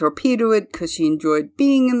trying to torpedo it because she enjoyed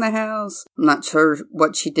being in the house. I'm not sure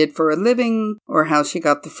what she did for a living or how she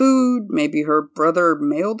got the food. Maybe her brother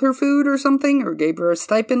mailed her food or something or gave her a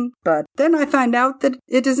stipend. But then I find out that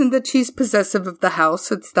it isn't that she's possessive of the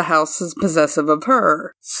house, it's the house is possessive of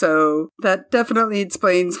her. So that definitely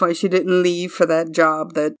explains why she didn't leave for that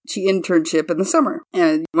job that she internship in the summer.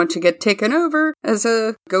 And once you get taken over as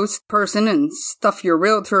a ghost person and stuff your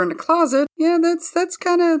realtor in a closet, yeah, that's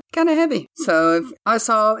kind of heavy. So if I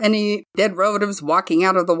saw any dead relatives walking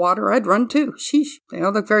out of the water, I'd run too. Sheesh. They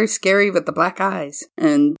all look very scary with the black eyes.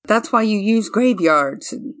 And that's why you use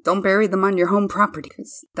graveyards and don't bury them on your home property,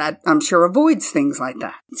 because that, I'm sure, avoids things like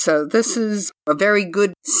that. So this is a very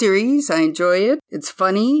good series. I enjoy it. It's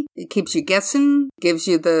funny. It keeps you guessing, gives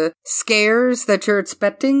you the scares that you're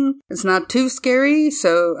expecting. It's not too scary,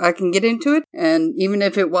 so I can get into it. And even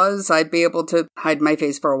if it was, I'd be able to hide my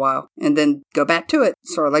face for a while and then go back to it,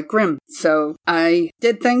 sort of like Grimm. So I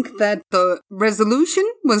did think that the resolution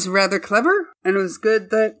was rather clever, and it was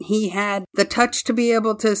good that he had the touch to be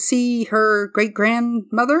able to see her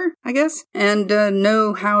great-grandmother, I guess, and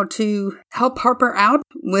know how to help Harper out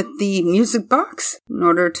with the music box in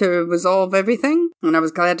order to resolve everything. And I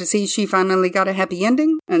was glad to see she finally got a happy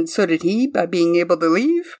ending, and so did he by being able to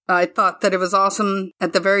leave. I thought that it was awesome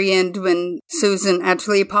at the very end when Susan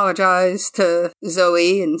actually apologized to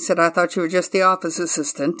Zoe and said, I thought you were just the office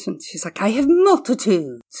assistant. And she's like, I have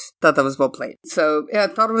multitudes. Thought that was well played. So yeah, I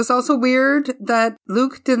thought it was also weird that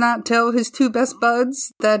Luke did not tell his two best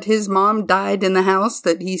buds that his mom died in the house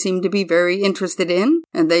that he seemed to be very interested in.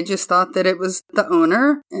 And they just thought that it was the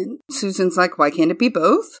owner. And Susan's like, why can't it be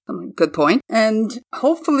both? I'm like, good point. And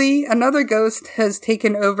hopefully another ghost has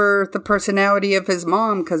taken over the personality of his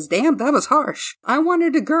mom, because damn, that was harsh. I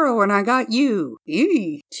wanted a girl and I got you.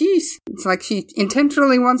 Eee, jeez. It's like she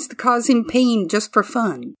intentionally wants to cause him pain just for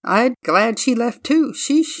fun. I'm glad she left too.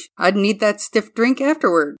 Sheesh. I'd need that stiff drink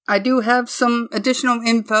afterward. I do have some additional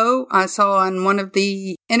info I saw on one of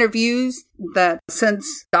the interviews that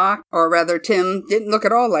since Doc, or rather Tim, didn't look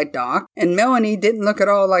at all like Doc, and Melanie didn't look at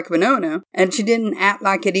all like Winona, and she didn't act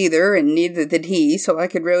like it either, and neither did he, so I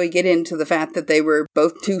could really get into the fact that they were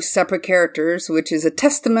both two separate characters, which is a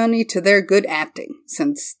testimony to their good acting,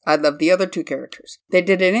 since I love the other two characters. They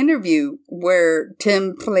did an interview where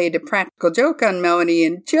Tim played a practical joke on Melanie,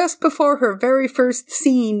 and just before her very first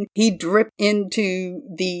scene, he dripped into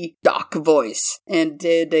the Doc voice and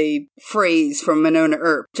did a phrase from Winona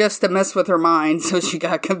Earp, just to mess with her mind so she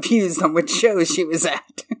got confused on which show she was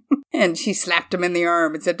at. And she slapped him in the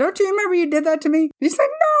arm and said, don't you remember you did that to me? He's like,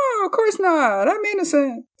 no, of course not. I'm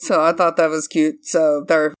innocent. So I thought that was cute. So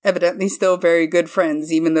they're evidently still very good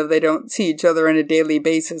friends, even though they don't see each other on a daily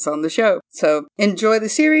basis on the show. So enjoy the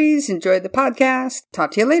series, enjoy the podcast.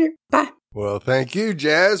 Talk to you later. Bye. Well, thank you,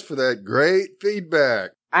 Jazz, for that great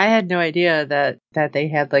feedback. I had no idea that they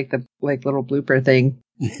had the little blooper thing.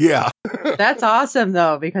 Yeah. That's awesome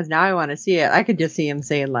though, because now I want to see it. I could just see him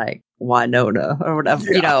saying Winona or whatever.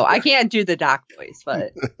 Yeah. You know, I can't do the Doc voice,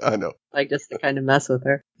 but I know. Just to kind of mess with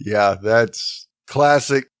her. Yeah, that's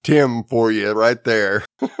classic Tim for you right there.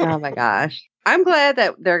 Oh my gosh. I'm glad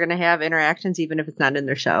that they're going to have interactions, even if it's not in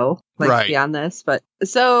their show, right. Beyond this. But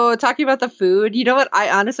so talking about the food, you know what?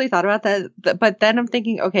 I honestly thought about that, but then I'm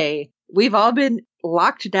thinking, okay, we've all been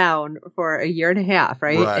locked down for a year and a half,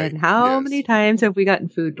 right? And how many times have we gotten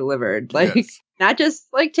food delivered? Not just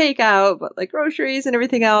takeout, but groceries and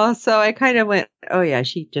everything else. So I kind of went, oh yeah,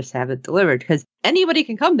 she just have it delivered, because anybody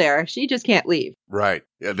can come there. She just can't leave. Right.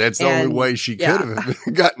 Yeah, that's the only way she could have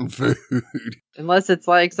gotten food. Unless it's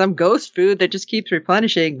some ghost food that just keeps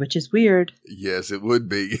replenishing, which is weird. Yes, it would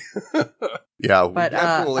be. Yeah, we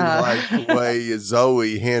definitely like the way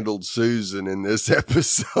Zoe handled Susan in this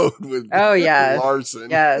episode with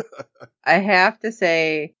Larson. Yes. I have to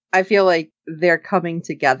say, I feel like they're coming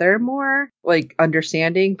together more,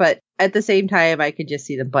 understanding, but at the same time, I could just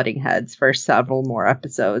see them butting heads for several more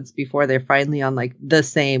episodes before they're finally on the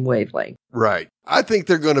same wavelength. Right. I think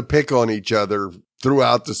they're going to pick on each other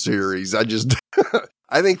throughout the series.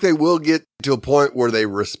 I think they will get to a point where they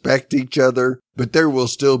respect each other, but there will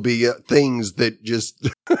still be things that just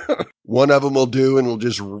one of them will do and will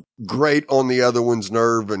just grate on the other one's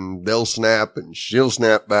nerve, and they'll snap and she'll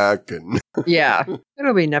snap back. And yeah,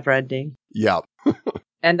 it'll be never ending. Yeah.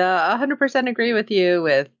 And 100% agree with you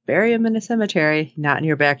with bury him in a cemetery, not in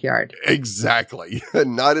your backyard. Exactly.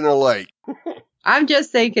 Not in a lake. I'm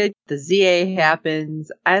just thinking the ZA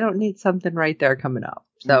happens. I don't need something right there coming up.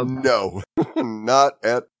 So no, not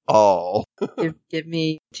at all. give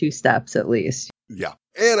me 2 steps at least. Yeah.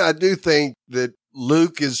 And I do think that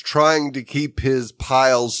Luke is trying to keep his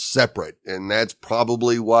piles separate, and that's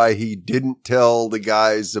probably why he didn't tell the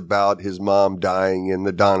guys about his mom dying in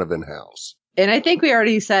the Donovan house. And I think we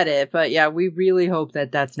already said it, but yeah, we really hope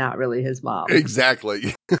that that's not really his mom.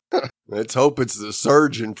 Exactly. Let's hope it's the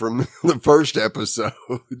surgeon from the first episode.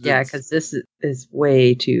 Yeah, because this is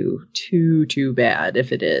way too bad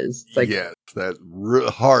if it is. Yes, that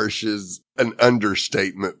harsh is an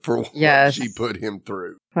understatement for what she put him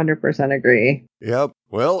through. 100% agree. Yep.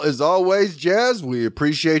 Well, as always, Jazz, we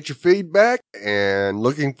appreciate your feedback and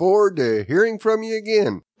looking forward to hearing from you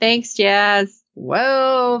again. Thanks, Jazz.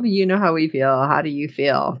 Well, you know how we feel. How do you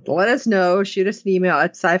feel? Let us know. Shoot us an email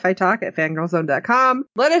at sci-fi talk@fangirlzone.com.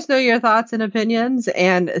 Let us know your thoughts and opinions,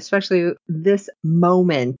 and especially this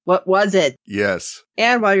moment. What was it? Yes.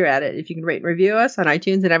 And while you're at it, if you can rate and review us on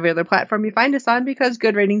iTunes and every other platform you find us on, because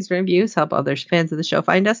good ratings and reviews help other fans of the show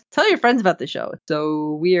find us. Tell your friends about the show. It's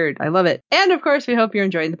so weird. I love it. And of course, we hope you're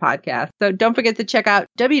enjoying the podcast. So don't forget to check out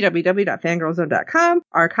www.fangirlzone.com.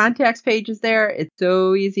 Our contacts page is there. It's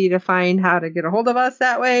so easy to find how to get a hold of us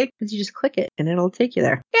that way, because you just click it and it'll take you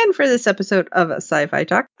there. And for this episode of Sci-Fi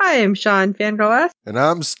Talk, I am Sean Fangirl S. And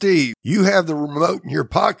I'm Steve. You have the remote in your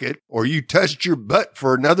pocket, or you touched your butt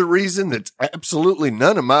for another reason that's absolutely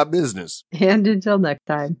none of my business. And until next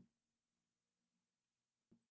time.